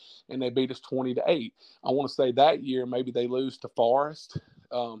punt, and they beat us 20-8. I want to say that year maybe they lose to Forest.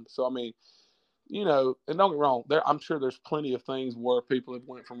 So I mean, and don't get me wrong, I'm sure there's plenty of things where people have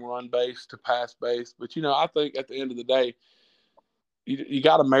went from run base to pass base, but I think at the end of the day, you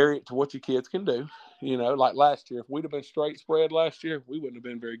got to marry it to what your kids can do. Like last year, if we'd have been straight spread last year, we wouldn't have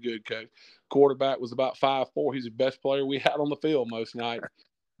been very good, Coach. Quarterback was about 5'4". He's the best player we had on the field most nights.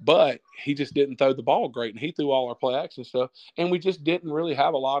 But he just didn't throw the ball great, and he threw all our play action stuff. And we just didn't really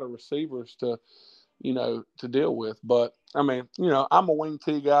have a lot of receivers to deal with. But I mean, I'm a wing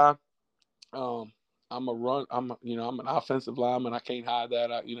T guy. I'm an offensive lineman. I can't hide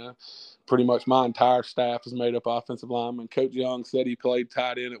that. Pretty much my entire staff is made up of offensive linemen. Coach Young said he played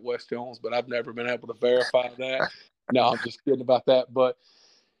tight end at West Jones, but I've never been able to verify that. No, I'm just kidding about that. But,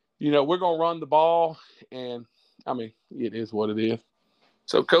 we're going to run the ball, and, I mean, it is what it is.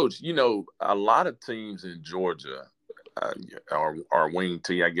 So, Coach, a lot of teams in Georgia are wing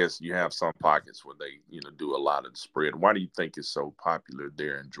tee. I guess you have some pockets where they, do a lot of the spread. Why do you think it's so popular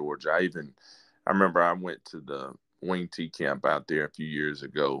there in Georgia? I remember I went to the wing tee camp out there a few years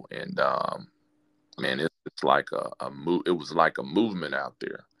ago, and man, it's like it was like a movement out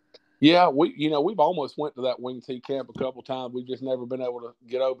there. Yeah, we've almost went to that wing tee camp a couple times. We've just never been able to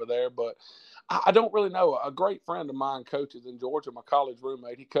get over there. But I don't really know. A great friend of mine coaches in Georgia, my college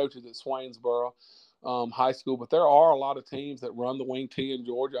roommate. He coaches at Swainsboro High School. But there are a lot of teams that run the wing tee in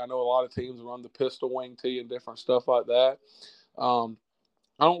Georgia. I know a lot of teams run the pistol wing tee and different stuff like that.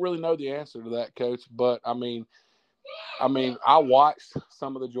 I don't really know the answer to that, Coach. But I mean, I watched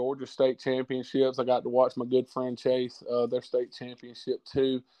some of the Georgia state championships. I got to watch my good friend Chase, their state championship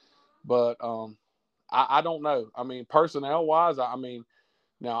too. But I don't know. I mean, personnel-wise,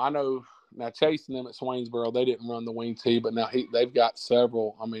 now I know chasing them at Swainsboro, they didn't run the wing tee, but now they've got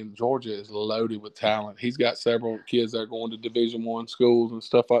several. I mean, Georgia is loaded with talent. He's got several kids that are going to Division I schools and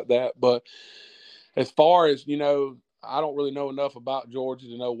stuff like that. But as far as, I don't really know enough about Georgia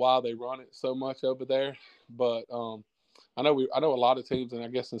to know why they run it so much over there. But I know a lot of teams, and I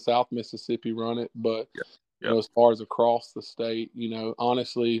guess in South Mississippi run it. But as far as across the state,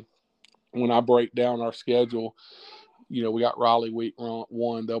 honestly, when I break down our schedule, We got Raleigh week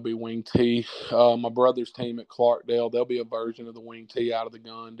 1. They'll be wing T. My brother's team at Clarkdale, they'll be a version of the wing T out of the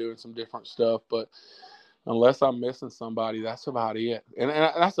gun, doing some different stuff. But unless I'm missing somebody, that's about it. And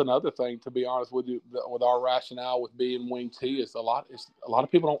that's another thing, to be honest with you, with our rationale with being wing T is a lot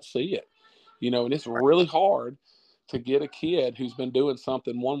of people don't see it, and it's really hard to get a kid who's been doing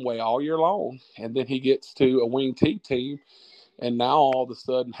something one way all year long, and then he gets to a wing T team, and now all of a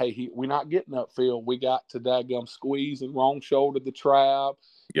sudden, hey, we're not getting upfield. We got to daggum squeeze and wrong shoulder the trap.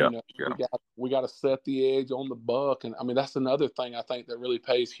 Yeah. We got to set the edge on the buck. And I mean, that's another thing I think that really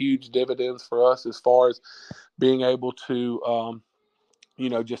pays huge dividends for us as far as being able to,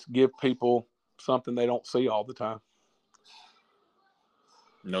 just give people something they don't see all the time.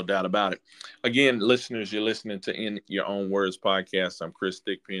 No doubt about it. Again, listeners, you're listening to In Your Own Words podcast. I'm Chris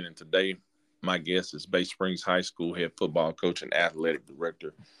Thickpen, and today my guest is Bay Springs High School head football coach and athletic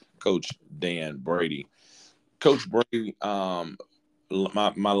director, Coach Dan Brady. Coach Brady,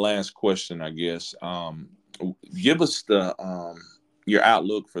 my last question, I guess. Give us your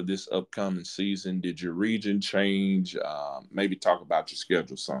outlook for this upcoming season. Did your region change? Maybe talk about your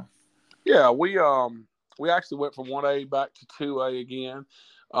schedule some. Yeah, we actually went from 1A back to 2A again.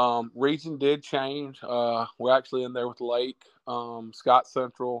 Region did change. We're actually in there with Lake, Scott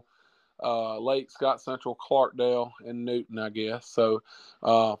Central, Scott Central, Clarkdale, and Newton, I guess. So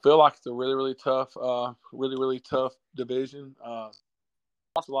feel like it's a really, really tough division.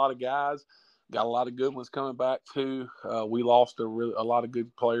 Lost a lot of guys. Got a lot of good ones coming back too. We lost a lot of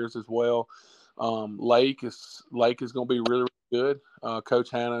good players as well. Lake is going to be really, really good.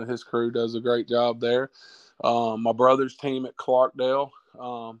 Coach Hannah and his crew does a great job there. My brother's team at Clarkdale,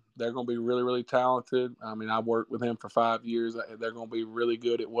 they're going to be really, really talented. I mean, I've worked with him for 5 years. They're going to be really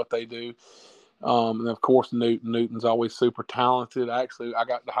good at what they do. And of course, Newton's always super talented. Actually, I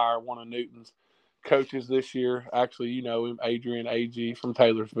got to hire one of Newton's coaches this year. Actually, you know him, Adrian A.G. from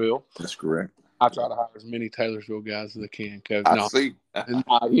Taylorsville. That's correct. I try to hire as many Taylorsville guys as I can, Coach. I see.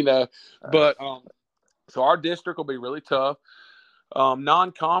 But so our district will be really tough.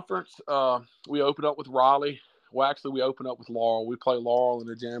 Non-conference, we open up with Raleigh. Well, actually, we open up with Laurel. We play Laurel in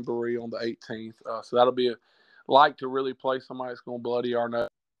the Jamboree on the 18th. So that'll be to really play somebody that's going to bloody our nose.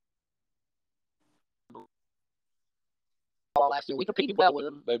 Last year, we competed well with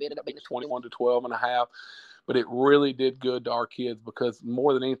them. They ended up being 21-12.5. But it really did good to our kids because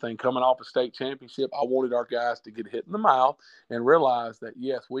more than anything, coming off a state championship, I wanted our guys to get hit in the mouth and realize that,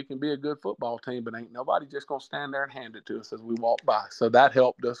 yes, we can be a good football team, but ain't nobody just going to stand there and hand it to us as we walk by. So that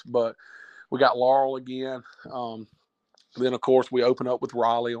helped us. But we got Laurel again. Then, of course, we open up with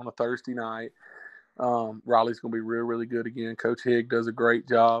Raleigh on a Thursday night. Raleigh's going to be really, really good again. Coach Higg does a great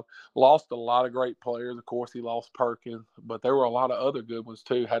job. Lost a lot of great players. Of course, he lost Perkins, but there were a lot of other good ones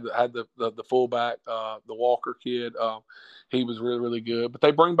too. Had the fullback, the Walker kid. He was really, really good. But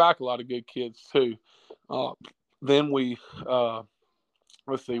they bring back a lot of good kids too. Then we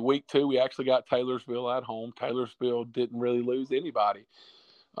let's see, week 2 we actually got Taylorsville at home. Taylorsville didn't really lose anybody.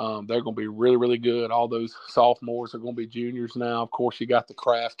 They're going to be really, really good. All those sophomores are going to be juniors now. Of course, you got the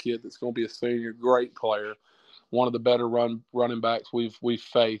Kraft kid that's going to be a senior, great player, one of the better running backs we've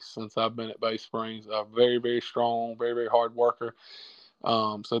faced since I've been at Bay Springs. Very, very strong, very, very hard worker.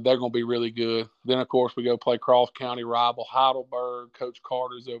 So they're going to be really good. Then, of course, we go play Cross County rival Heidelberg. Coach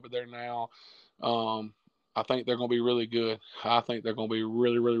Carter's over there now. I think they're going to be really good. I think they're going to be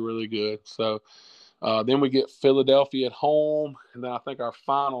really, really, really good. So then we get Philadelphia at home, and then I think our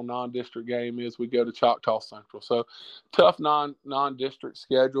final non-district game is we go to Choctaw Central. So tough non-district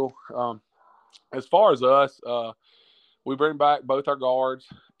schedule. As far as us, we bring back both our guards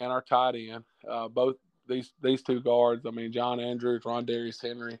and our tight end. Both these two guards, I mean, John Andrews, Rondarius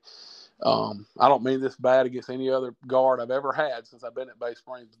Henry. I don't mean this bad against any other guard I've ever had since I've been at Bay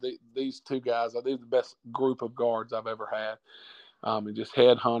Springs. These two guys, they're the best group of guards I've ever had. And just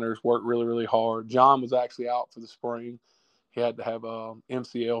headhunters, worked really, really hard. John was actually out for the spring. He had to have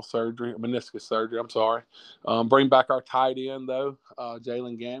meniscus surgery, I'm sorry. Bring back our tight end, though.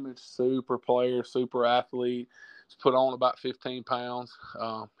 Jalen Gamage, super player, super athlete. He's put on about 15 pounds.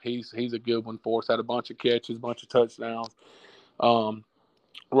 He's a good one for us. Had a bunch of catches, a bunch of touchdowns.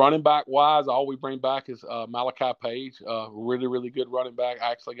 Running back wise, all we bring back is Malachi Page, really, really good running back.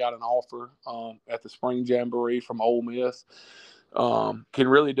 I actually got an offer at the spring jamboree from Ole Miss. Can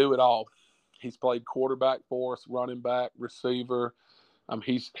really do it all. He's played quarterback for us, running back, receiver.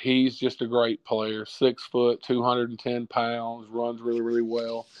 He's just a great player. 6 foot, 210 pounds, runs really, really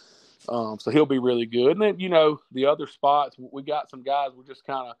well. So he'll be really good. And then, the other spots, we got some guys we're just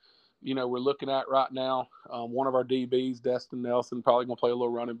kind of we're looking at right now. One of our DBs, Destin Nelson, probably going to play a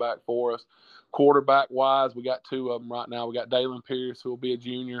little running back for us. Quarterback-wise, we got two of them right now. We got Dalen Pierce, who will be a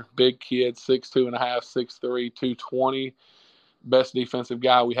junior, big kid, 6'2.5", 6'3", 220. Best defensive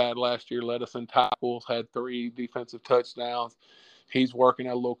guy we had last year, led us in tackles, had 3 defensive touchdowns. He's working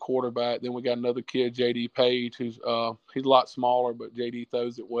at a little quarterback. Then we got another kid, J.D. Page, who's he's a lot smaller, but J.D.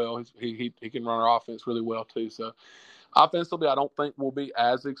 throws it well. He can run our offense really well too. So offensively, I don't think we'll be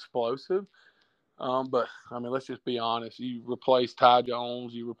as explosive. But, I mean, let's just be honest. You replace Ty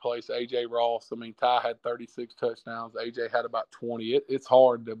Jones, you replace A.J. Ross. I mean, Ty had 36 touchdowns. A.J. had about 20. It's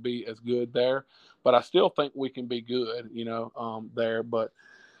hard to be as good there. But I still think we can be good, there. But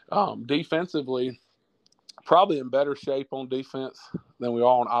defensively, probably in better shape on defense than we are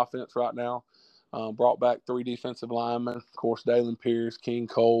on offense right now. Brought back 3 defensive linemen. Of course, Dalen Pierce, King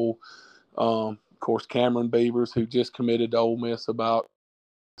Cole, of course, Cameron Beavers, who just committed to Ole Miss about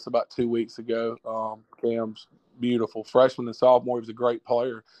 2 weeks ago. Cam's beautiful. Freshman and sophomore, he was a great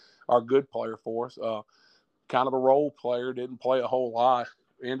player, or good player for us. Kind of a role player, didn't play a whole lot.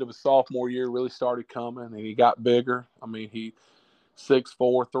 End of his sophomore year, really started coming, and he got bigger. I mean, he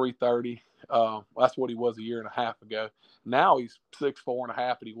 6'4", 330. That's what he was a year and a half ago. Now he's 6'4.5",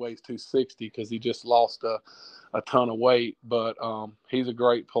 and he weighs 260 because he just lost a ton of weight. But he's a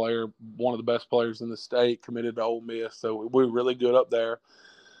great player, one of the best players in the state, committed to Ole Miss. So we're really good up there.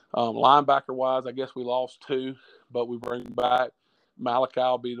 Linebacker-wise, I guess we lost 2, but we bring back Malachi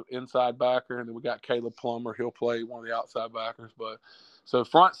will be the inside backer, and then we got Caleb Plummer. He'll play one of the outside backers. But so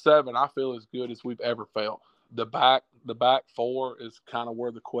front 7, I feel as good as we've ever felt. The back 4 is kind of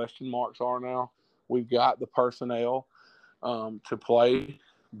where the question marks are now. We've got the personnel to play,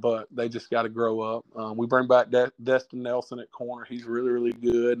 but they just got to grow up. We bring back Destin Nelson at corner. He's really, really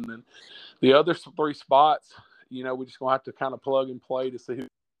good. And then the other 3 spots, we're just going to have to kind of plug and play to see who's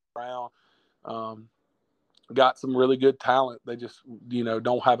around. Got some really good talent. They just,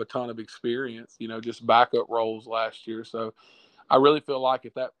 don't have a ton of experience, just backup roles last year. So I really feel like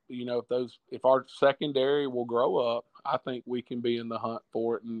if our secondary will grow up, I think we can be in the hunt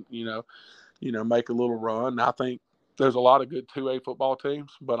for it and, make a little run. I think there's a lot of good 2A football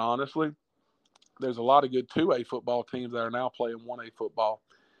teams, but honestly, there's a lot of good 2A football teams that are now playing 1A football.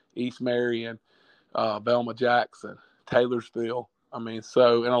 East Marion, Velma Jackson, Taylorsville. I mean,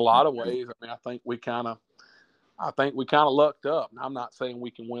 so in a lot of ways, I think we kind of lucked up. I'm not saying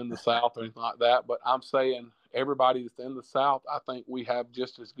we can win the South or anything like that, but I'm saying everybody that's in the South, I think we have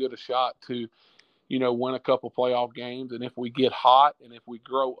just as good a shot to, win a couple playoff games. And if we get hot and if we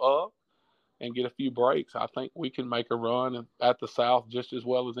grow up and get a few breaks, I think we can make a run at the South just as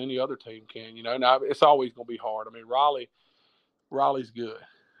well as any other team can. Now it's always going to be hard. I mean, Raleigh's good.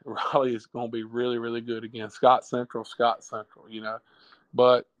 Raleigh is going to be really, really good again. Scott Central.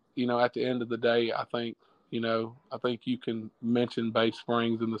 But, at the end of the day, I think you can mention Bay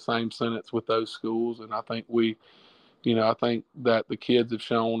Springs in the same sentence with those schools. And I think I think that the kids have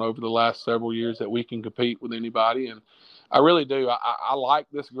shown over the last several years that we can compete with anybody. And I really do. I like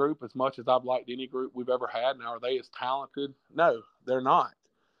this group as much as I've liked any group we've ever had. Now, are they as talented? No, they're not.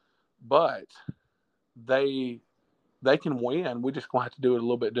 But they can win. We're just going to have to do it a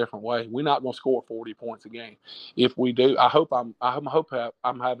little bit different way. We're not going to score 40 points a game. If we do, I hope I'm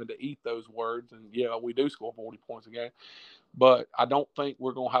having to eat those words. And yeah, we do score 40 points a game, but I don't think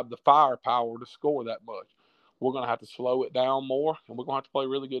we're going to have the firepower to score that much. We're going to have to slow it down more, and we're going to have to play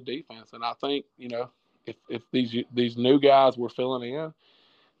really good defense. And I think if these new guys we're filling in,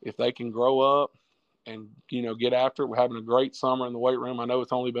 if they can grow up and get after it, we're having a great summer in the weight room. I know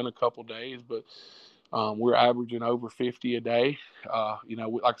it's only been a couple days, but we're averaging over 50 a day.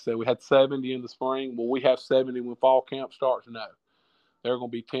 Like I said, we had 70 in the spring. Will we have 70 when fall camp starts? No. There are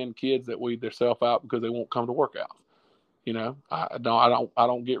going to be 10 kids that weed themselves out because they won't come to workouts. I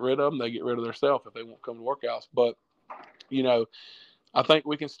don't get rid of them. They get rid of themselves if they won't come to workouts. But, I think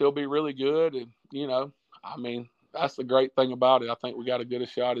we can still be really good. And, that's the great thing about it. I think we got as good a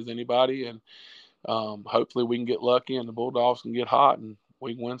shot as anybody. And hopefully we can get lucky and the Bulldogs can get hot and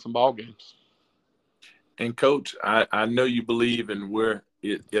we can win some ball games. And Coach, I know you believe in where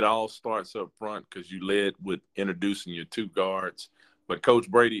it all starts up front because you led with introducing your 2 guards. But Coach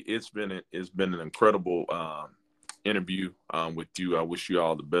Brady, it's been an incredible interview with you. I wish you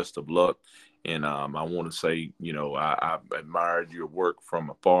all the best of luck. And I want to say, I've admired your work from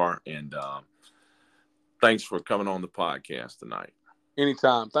afar. And thanks for coming on the podcast tonight.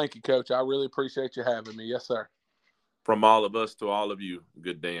 Anytime. Thank you, Coach. I really appreciate you having me. Yes, sir. From all of us to all of you,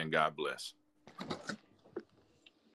 good day and God bless.